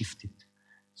complexity and I shift it.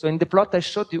 So in the plot I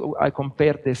showed you, I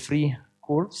compared the three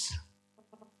curves.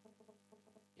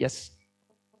 Yes?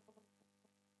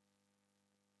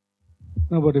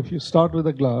 No, but if you start with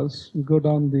a glass, you go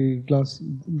down the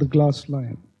glass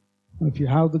line. If you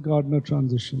have the Gardner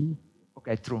transition,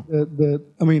 okay, true.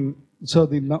 I mean, so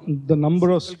the number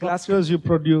of structures you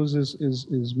produce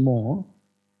is more.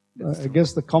 I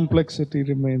guess the complexity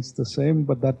remains the same,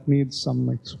 but that needs some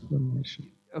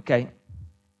explanation. Okay.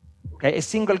 Okay, a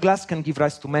single glass can give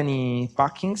rise to many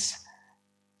packings.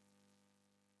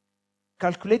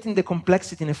 Calculating the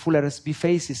complexity in a full RSB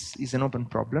phase is an open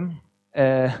problem.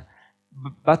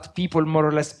 But people more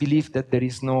or less believe that there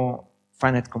is no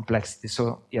finite complexity.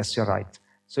 So yes, you're right.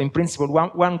 So in principle,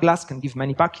 one glass can give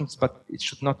many packings, but it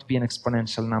should not be an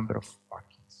exponential number of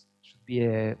packings. It should be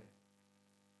a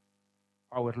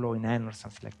power law in n or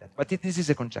something like that. But this is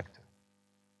a conjecture.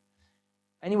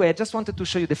 Anyway, I just wanted to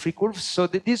show you the free curves. So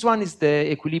this one is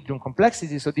the equilibrium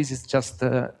complexity. So this is just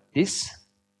this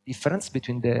difference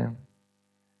between the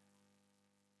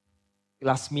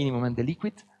glass minimum and the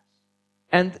liquid.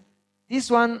 And this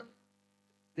one,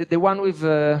 the one with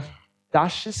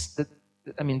dashes,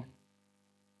 I mean,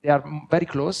 they are very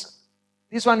close.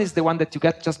 This one is the one that you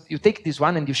get, you take this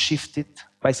one and you shift it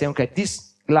by saying, okay,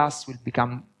 this glass will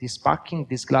become this packing,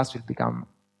 this glass will become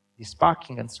this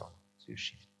packing, and so on. So you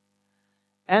shift.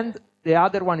 And the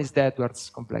other one is the Edwards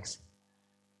complexity.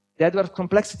 The Edwards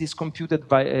complexity is computed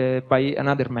by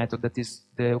another method, that is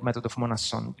the method of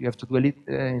Monasson. You have to do a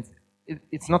little,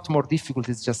 it's not more difficult,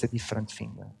 it's just a different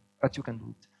thing, but you can do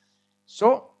it.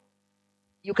 So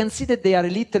you can see that they are a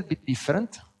little bit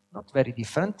different, not very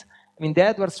different. I mean, the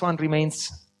Edwards one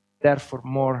remains there for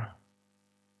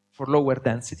lower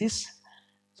densities.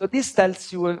 So this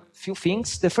tells you a few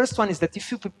things. The first one is that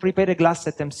if you prepare a glass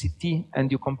at MCT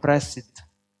and you compress it,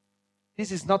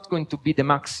 this is not going to be the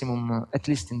maximum, at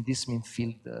least in this mean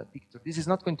field picture. This is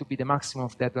not going to be the maximum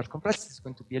of the Edwards complexity. It's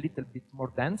going to be a little bit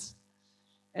more dense.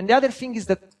 And the other thing is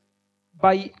that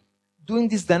by doing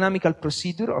this dynamical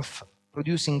procedure of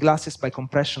producing glasses by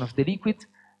compression of the liquid,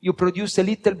 you produce a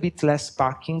little bit less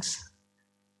packings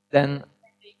than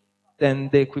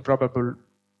the equiprobable.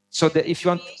 So if you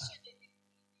want,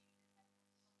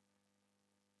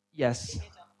 yes,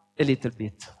 a little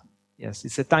bit. Yes,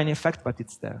 it's a tiny effect, but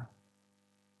it's there.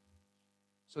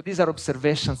 So these are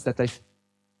observations that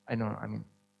I know, I mean,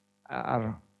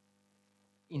 are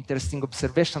interesting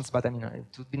observations, but I mean,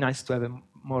 it would be nice to have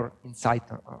more insight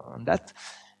on that.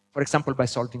 For example, by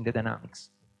solving the dynamics.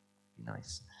 Be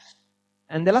nice.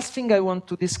 And the last thing I want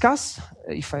to discuss,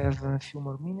 if I have a few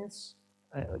more minutes,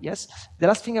 yes, the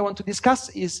last thing I want to discuss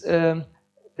is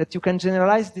that you can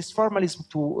generalize this formalism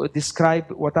to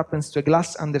describe what happens to a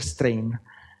glass under strain.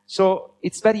 So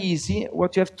it's very easy.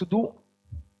 What you have to do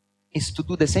is to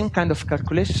do the same kind of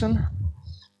calculation,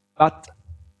 but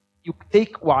you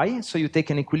take Y, so you take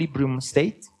an equilibrium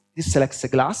state. This selects a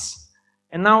glass,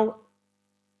 and now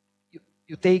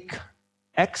you take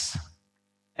X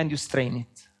and you strain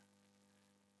it.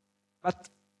 But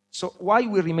so Y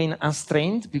will remain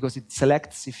unstrained because it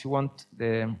selects, if you want,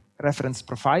 the reference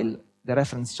profile, the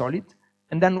reference solid,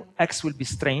 and then X will be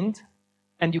strained,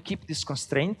 and you keep this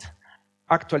constraint.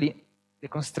 Actually, the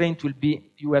constraint will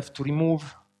be you have to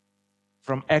remove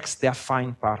from X the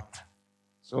affine part.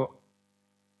 So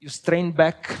you strain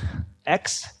back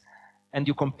X, and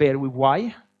you compare with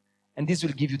Y, and this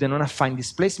will give you the non-affine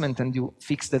displacement, and you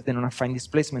fix that the non-affine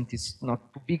displacement is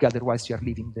not too big, otherwise you are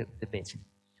leaving the basin.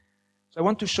 So I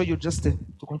want to show you just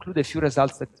to conclude a few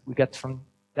results that we get from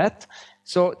that.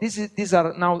 So these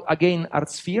are now, again, are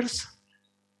spheres.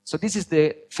 So this is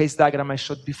the phase diagram I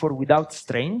showed before without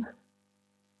strain.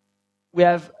 We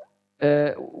have,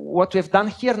 what we have done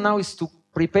here now is to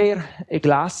prepare a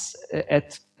glass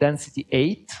at density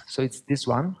 8, so it's this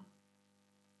one.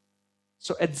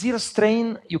 So at 0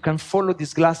 strain, you can follow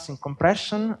this glass in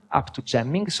compression up to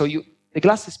jamming. So the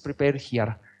glass is prepared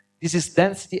here. This is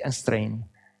density and strain.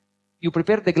 You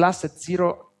prepare the glass at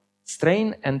 0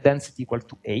 strain and density equal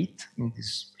to 8 in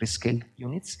these rescale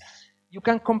units. You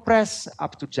can compress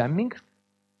up to jamming,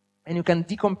 and you can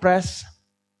decompress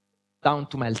down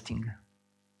to melting.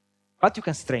 But you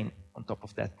can strain on top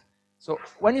of that. So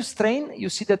when you strain, you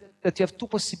see that you have two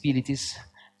possibilities.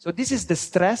 So this is the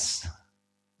stress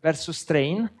versus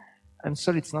strain. I'm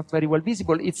sorry, it's not very well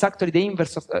visible. It's actually the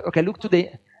inverse of, okay, look to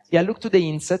the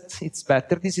inset, it's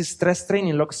better. This is stress strain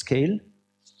in log scale.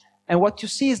 And what you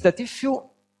see is that if you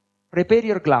prepare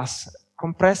your glass,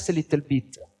 compress a little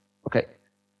bit, okay,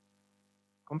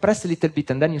 compress a little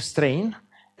bit and then you strain,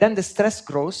 then the stress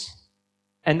grows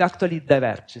and actually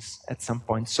diverges at some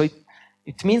point. So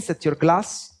it means that your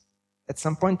glass at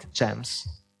some point jams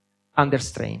under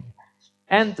strain.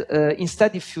 And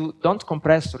instead, if you don't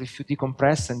compress or if you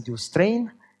decompress and you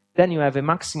strain, then you have a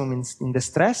maximum in the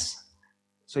stress.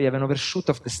 So you have an overshoot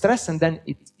of the stress, and then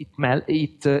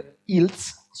it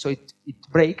yields, so it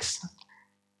breaks.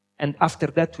 And after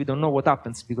that, we don't know what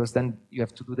happens, because then you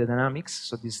have to do the dynamics.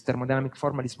 So this thermodynamic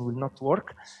formalism will not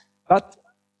work. But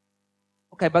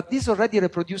this already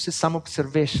reproduces some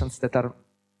observations that are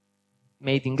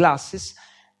made in glasses.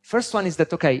 First one is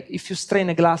that, okay, if you strain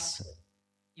a glass,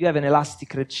 you have an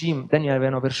elastic regime, then you have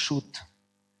an overshoot,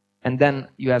 and then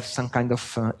you have some kind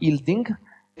of yielding.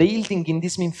 The yielding in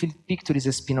this mean field picture is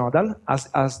a spinodal,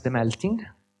 as the melting.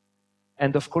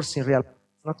 And of course, in real,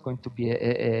 it's not going to be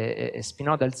a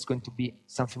spinodal, it's going to be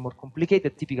something more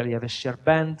complicated. Typically, you have a shear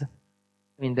band.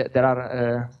 I mean, there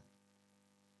are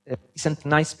recent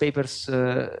nice papers,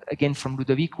 again from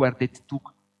Ludovic, where they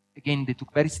took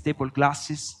very stable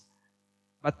glasses,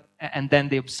 and then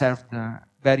they observed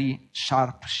very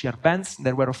sharp shear bands.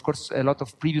 There were, of course, a lot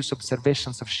of previous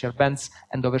observations of shear bands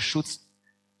and overshoots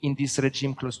in this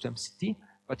regime close to MCT.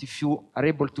 But if you are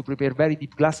able to prepare very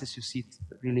deep glasses, you see it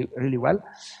really, really well.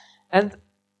 And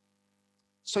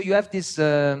so you have this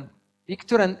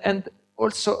picture, and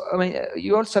also, I mean,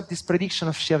 you also have this prediction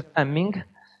of shear jamming.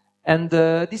 And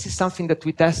this is something that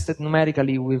we tested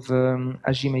numerically with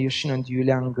Hajime Yoshino and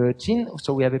Yuliang Jin.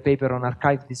 So we have a paper on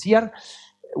arXiv this year,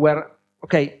 where,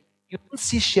 okay, you don't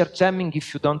see shear jamming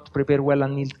if you don't prepare well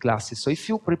annealed glasses. So if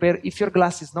your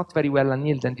glass is not very well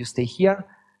annealed and you stay here,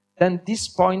 then this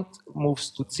point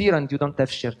moves to 0 and you don't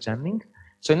have shear jamming.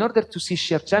 So in order to see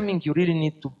shear jamming, you really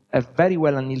need to have very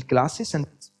well annealed glasses. And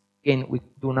again, we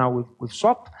do now with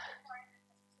swap.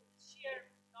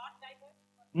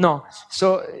 No,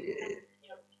 so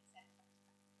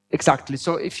exactly.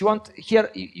 So if you want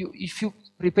here, if you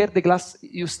prepare the glass,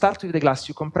 you start with the glass,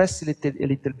 you compress it a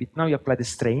little bit. Now you apply the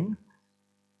strain.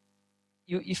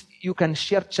 If you can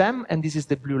shear jam, and this is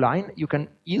the blue line. You can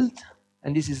yield,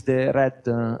 and this is the red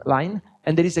line.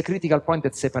 And there is a critical point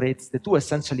that separates the two,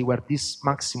 essentially where this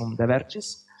maximum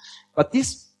diverges. But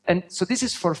this, and so this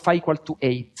is for phi equal to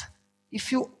 8.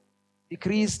 If you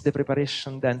decrease the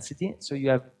preparation density, so you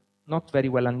have not very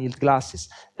well annealed glasses,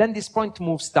 then this point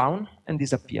moves down and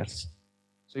disappears.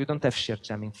 So you don't have shear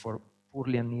jamming for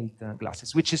poorly annealed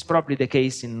glasses, which is probably the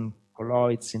case in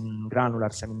colloids, in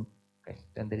granulars. I mean, okay,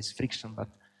 then there is friction, but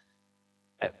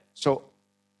so,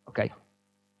 okay.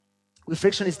 With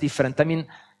friction is different. I mean,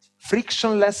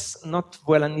 frictionless, not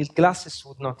well annealed glasses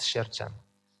would not shear jam.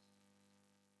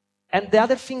 And the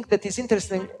other thing that is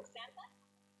interesting.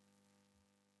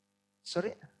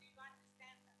 Sorry?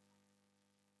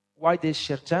 Why they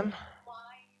shear jam?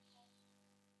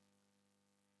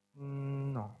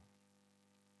 No.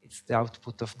 It's the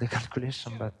output of the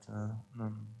calculation, but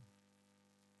no.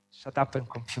 Shut up and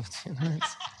compute.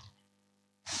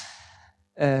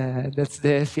 That's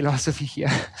the philosophy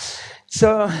here.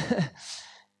 So,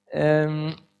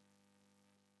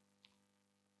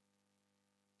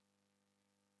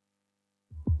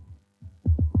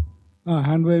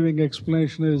 hand-waving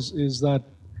explanation is that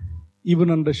even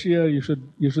under shear, you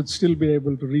should still be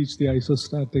able to reach the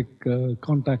isostatic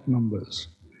contact numbers,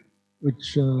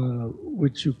 which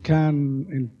you can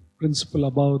in principle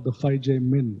above the phi j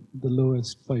min, the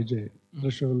lowest phi j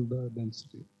threshold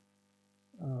density.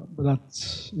 But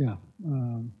that's not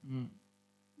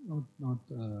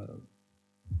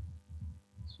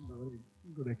it's not a very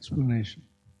good explanation.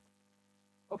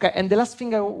 Okay, and the last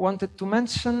thing I wanted to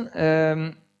mention.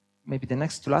 Maybe the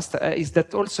next to last, is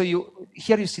that also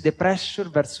here you see the pressure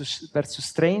versus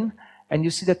strain, and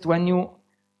you see that when you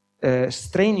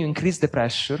strain, you increase the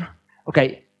pressure.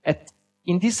 Okay,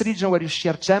 in this region where you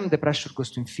shear jam, the pressure goes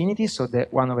to infinity, so the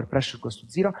 1 over pressure goes to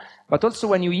 0. But also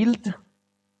when you yield,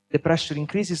 the pressure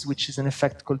increases, which is an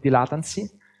effect called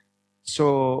dilatancy.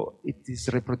 So it is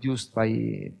reproduced by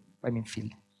mean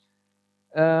field.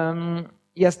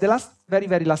 Yes, the very,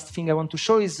 very last thing I want to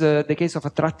show is the case of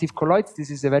attractive colloids. This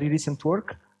is a very recent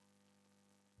work.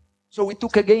 So we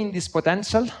took again this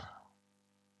potential,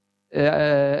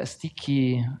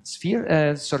 sticky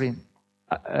sphere,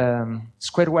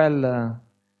 square well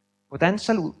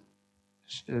potential,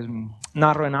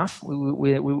 narrow enough,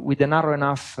 with a narrow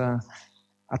enough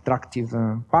attractive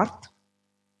part.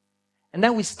 And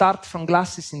then we start from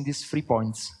glasses in these 3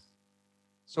 points.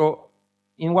 So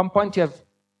in one point you have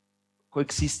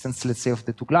coexistence, let's say, of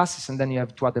the two glasses, and then you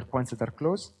have 2 other points that are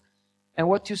close. And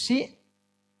what you see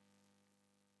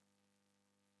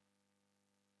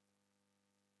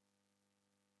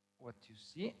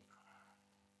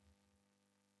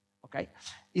okay,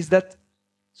 is that,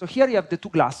 so here you have the 2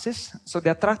 glasses. So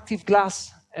the attractive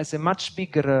glass has a much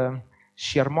bigger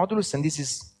shear modulus, and this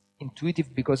is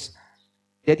intuitive because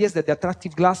the idea is that the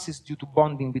attractive glass is due to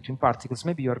bonding between particles.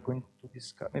 Maybe you are going to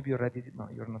discuss, maybe you already did, no,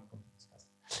 you're not going to discuss.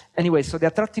 Anyway, so the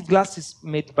attractive glass is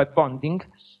made by bonding,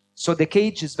 so the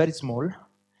cage is very small,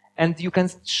 and you can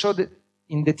show that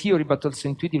in the theory, but also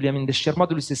intuitively, I mean, the shear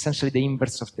modulus is essentially the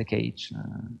inverse of the cage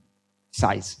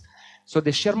size. So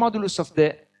the shear modulus of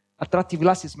the attractive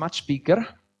glass is much bigger,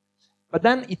 but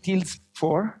then it yields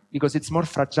 4 because it's more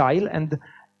fragile, and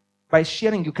by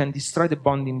shearing you can destroy the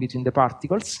bonding between the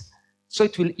particles. So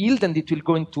it will yield, and it will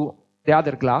go into the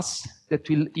other glass that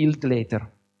will yield later.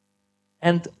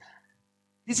 And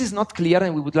this is not clear,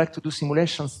 and we would like to do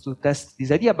simulations to test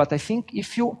this idea, but I think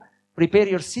if you prepare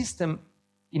your system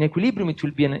in equilibrium, it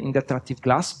will be in the attractive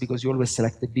glass, because you always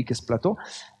select the biggest plateau.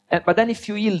 But then if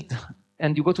you yield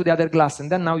and you go to the other glass,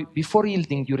 and then now, before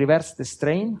yielding, you reverse the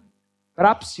strain,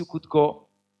 perhaps you could go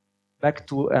back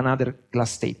to another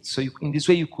glass state. So in this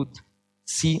way, you could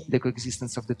see the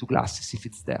coexistence of the two glasses if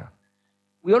it's there.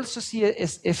 We also see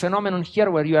a phenomenon here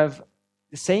where you have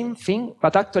the same thing,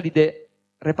 but actually the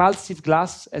repulsive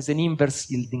glass has an inverse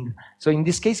yielding. So in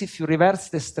this case, if you reverse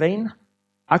the strain,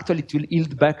 actually it will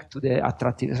yield back to the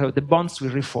attractive, so the bonds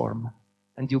will reform,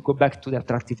 and you go back to the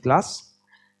attractive glass.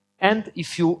 And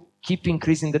if you keep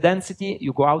increasing the density,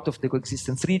 you go out of the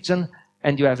coexistence region,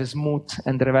 and you have a smooth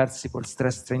and reversible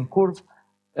stress-strain curve,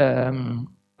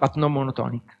 but no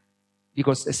monotonic,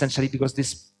 because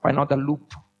this binodal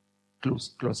loop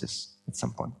closes at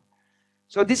some point.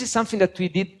 So this is something that we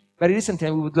did very recently,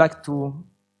 and we would like to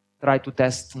try to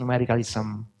test numerically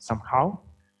somehow.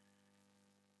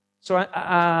 So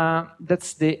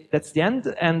that's the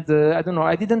end, and I don't know,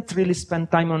 I didn't really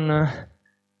spend time on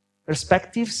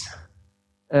perspectives,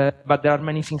 but there are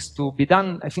many things to be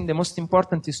done. I think the most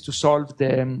important is to solve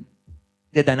the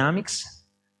dynamics,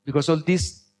 because all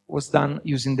this was done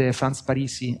using the Franz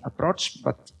Parisi approach,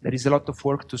 but there is a lot of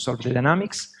work to solve the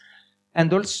dynamics.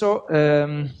 And also,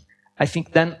 I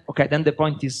think then the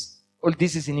point is, all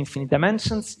this is in infinite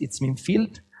dimensions, it's mean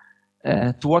field.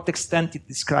 To what extent it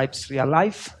describes real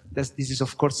life? This is,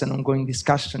 of course, an ongoing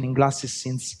discussion in glasses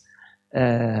since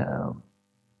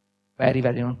very,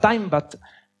 very long time, but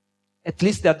at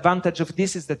least the advantage of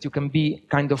this is that you can be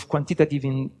kind of quantitative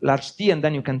in large D, and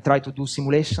then you can try to do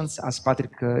simulations, as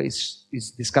Patrick is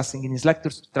discussing in his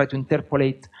lectures, to try to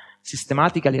interpolate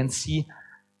systematically and see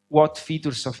which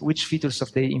features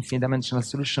of the infinite dimensional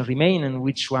solution remain and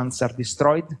which ones are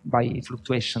destroyed by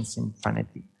fluctuations in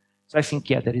finite D. So I think,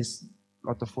 yeah, there is a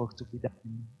lot of work to be done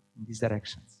in these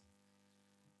directions.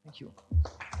 Thank you.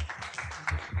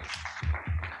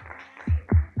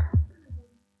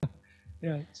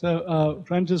 Yeah, so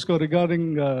Francesco,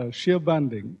 regarding shear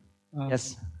banding.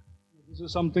 Yes. This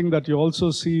is something that you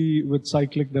also see with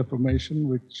cyclic deformation,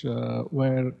 which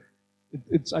where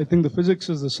I think the physics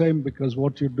is the same, because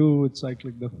what you do with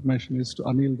cyclic deformation is to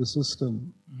anneal the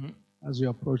system as you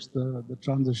approach the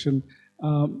transition.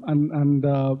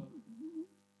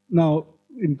 Now,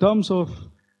 in terms of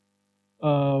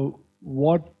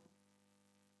what,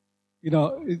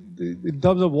 in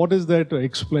terms of what is there to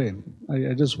explain,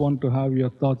 I just want to have your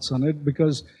thoughts on it,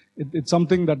 because it's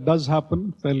something that does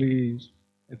happen fairly,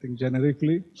 I think,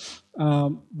 generically.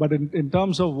 But in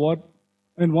terms of what,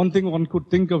 and one thing one could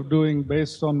think of doing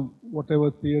based on whatever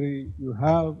theory you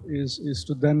have is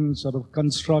to then sort of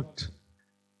construct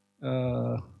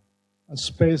a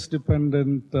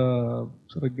space-dependent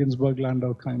sort of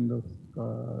Ginzburg-Landau kind of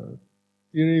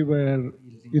theory where,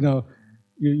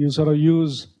 you sort of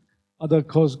use other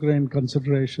coarse-grained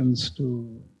considerations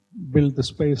to build the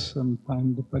space and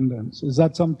time dependence. Is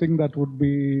that something that would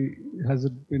be, has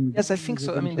it been? Yes, I think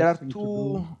so. I mean, there are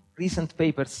two recent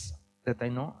papers that I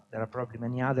know. There are probably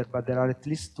many others, but there are at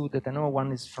least two that I know.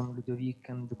 One is from Ludovic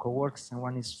and the co-works, and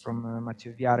one is from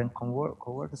Mathieu Viard and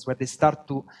co-workers, where they start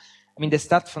from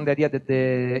the idea that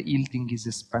the yielding is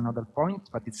a spinodal point,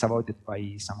 but it's avoided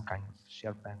by some kind of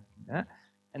shear bending.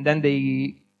 And then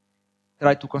they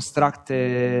try to construct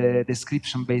a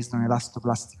description based on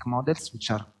elastoplastic models, which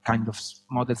are kind of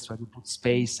models where you put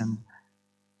space, and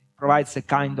it provides a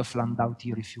kind of Landau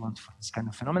theory, if you want, for this kind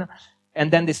of phenomena.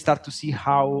 And then they start to see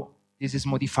how this is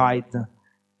modified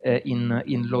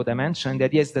in low dimension. And the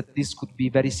idea is that this could be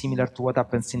very similar to what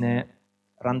happens in a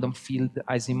random field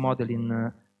Ising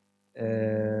model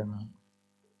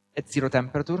at zero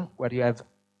temperature, where you have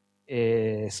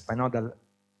a spinodal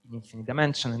in infinite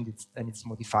dimension, and it's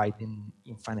modified in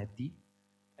infinite D.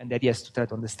 And the idea is to try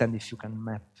to understand if you can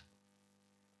map.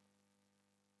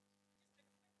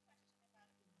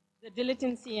 The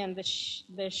dilatancy and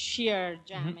the shear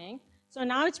jamming. So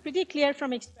now it's pretty clear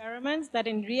from experiments that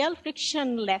in real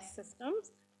frictionless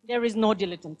systems, there is no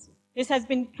dilatancy. This has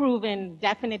been proven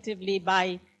definitively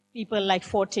by people like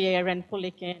Fortier and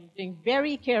Poulikin, doing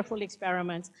very careful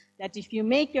experiments, that if you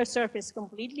make your surface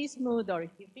completely smooth, or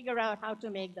if you figure out how to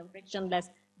make them frictionless,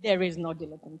 there is no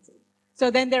dilatancy.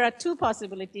 So then there are two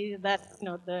possibilities, that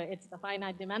it's the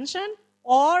finite dimension,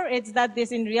 or it's that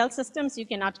this in real systems you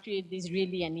cannot create these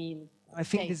really annealed. I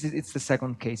think it's the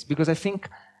second case, because I think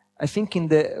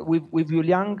with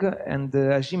Yuliang and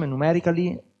Hajime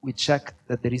numerically, we checked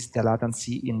that there is the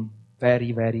latency in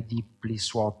very, very deeply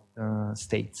swapped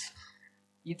states.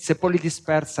 It's a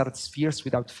polydispersed are spheres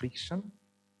without friction,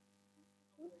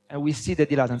 and we see the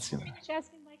dilatancy. Right?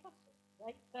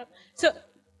 So,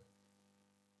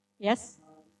 yes?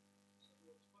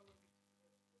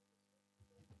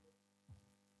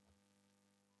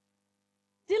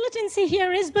 dilatancy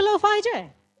here is below phi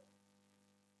j.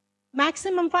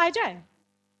 Maximum phi j.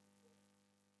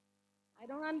 I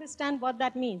don't understand what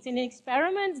that means. In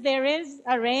experiments, there is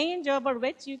a range over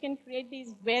which you can create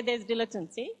these where there's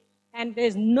dilatancy, and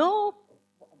there's no,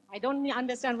 I don't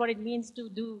understand what it means to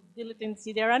do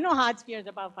dilatancy. There are no hard spheres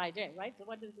above phi j, right? So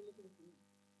what does dilatancy mean?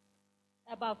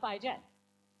 Above phi j.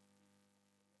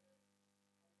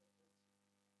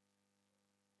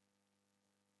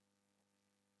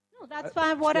 No, that's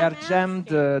why what I'm asking. Jammed,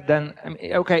 then, I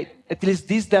mean, okay, at least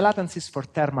these dilatancies for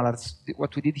thermal are,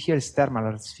 what we did here is thermal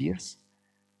are spheres.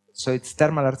 So it's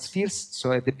thermal are spheres,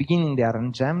 so at the beginning they are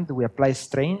unjammed, we apply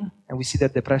strain, and we see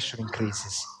that the pressure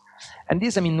increases. And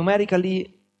this, I mean,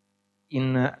 numerically,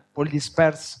 in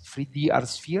polydispersed 3D R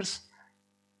spheres,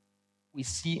 we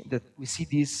see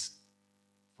this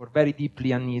for very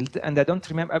deeply annealed, and I don't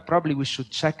remember, probably we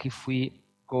should check if we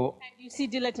go... And you see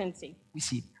dilatancy. We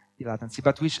see dilatancy,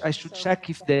 but I should check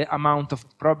if the amount of,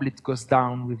 probably it goes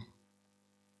down with...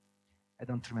 I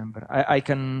don't remember. I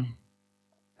can...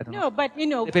 No, but you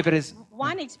know, the paper is,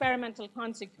 one experimental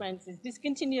consequence is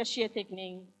discontinuous shear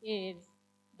thickening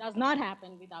does not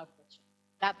happen without friction.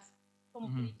 That's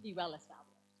completely well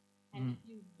established. And if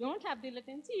you don't have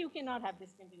dilatancy, you cannot have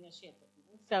discontinuous shear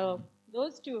thickening. So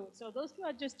those two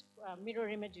are just mirror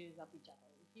images of each other.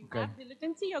 If you have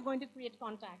dilatancy, you're going to create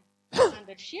contact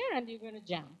under shear, and you're going to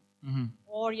jam,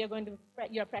 or you're going to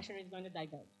your pressure is going to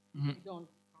diverge. You don't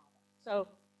have it.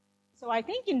 So I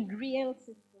think in real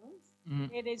systems,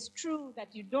 it is true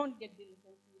that you don't get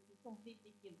dilatancy if you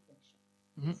completely kill friction.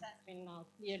 This has been now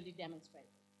clearly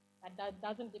demonstrated. That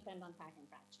doesn't depend on pack and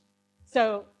fraction.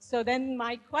 So then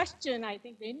my question, I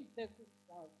think the interesting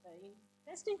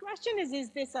question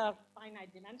is this a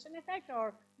finite dimension effect,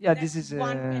 or this is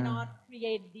one cannot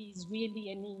create these really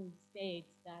annealed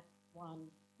states that one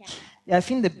can? Yeah, I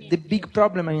think the big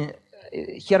problem, I mean,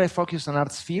 here I focus on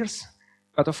art spheres,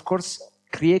 but of course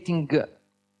creating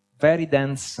very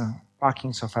dense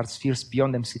packings of art spheres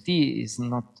beyond MCT is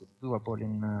not doable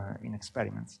in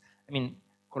experiments. I mean,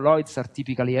 colloids are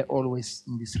typically always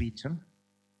in this region,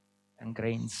 and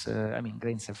grains,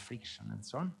 grains have friction and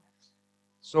so on.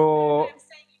 So, I'm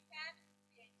saying you can't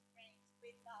create grains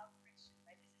without friction,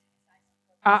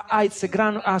 right? it's a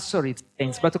gran. Sorry, it's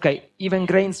grains, but okay, even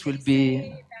grains will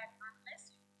be.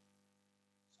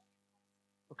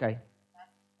 Okay.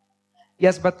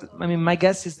 Yes, but I mean, my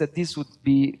guess is that this would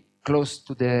be close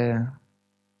to the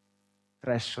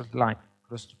threshold line,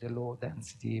 close to the low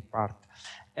density part.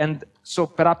 And so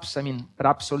perhaps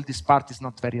all this part is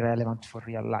not very relevant for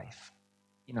real life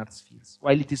in art spheres,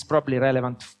 while it is probably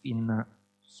relevant in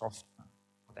soft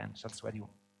potentials where you...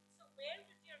 So where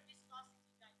would your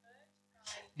viscosity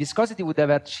diverge? Viscosity would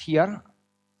diverge here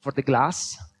for the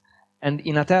glass, and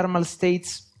in a thermal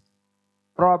states,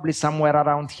 probably somewhere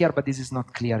around here, but this is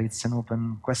not clear. It's an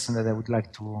open question that I would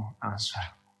like to answer.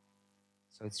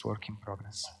 So it's work in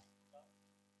progress.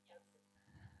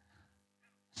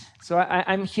 So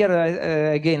I'm here,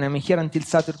 again, I'm here until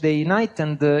Saturday night,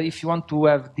 and if you want to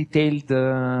have detailed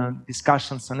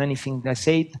discussions on anything I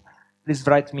said, please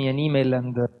write me an email,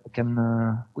 and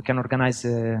we can organize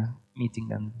a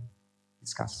meeting and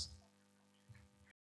discuss.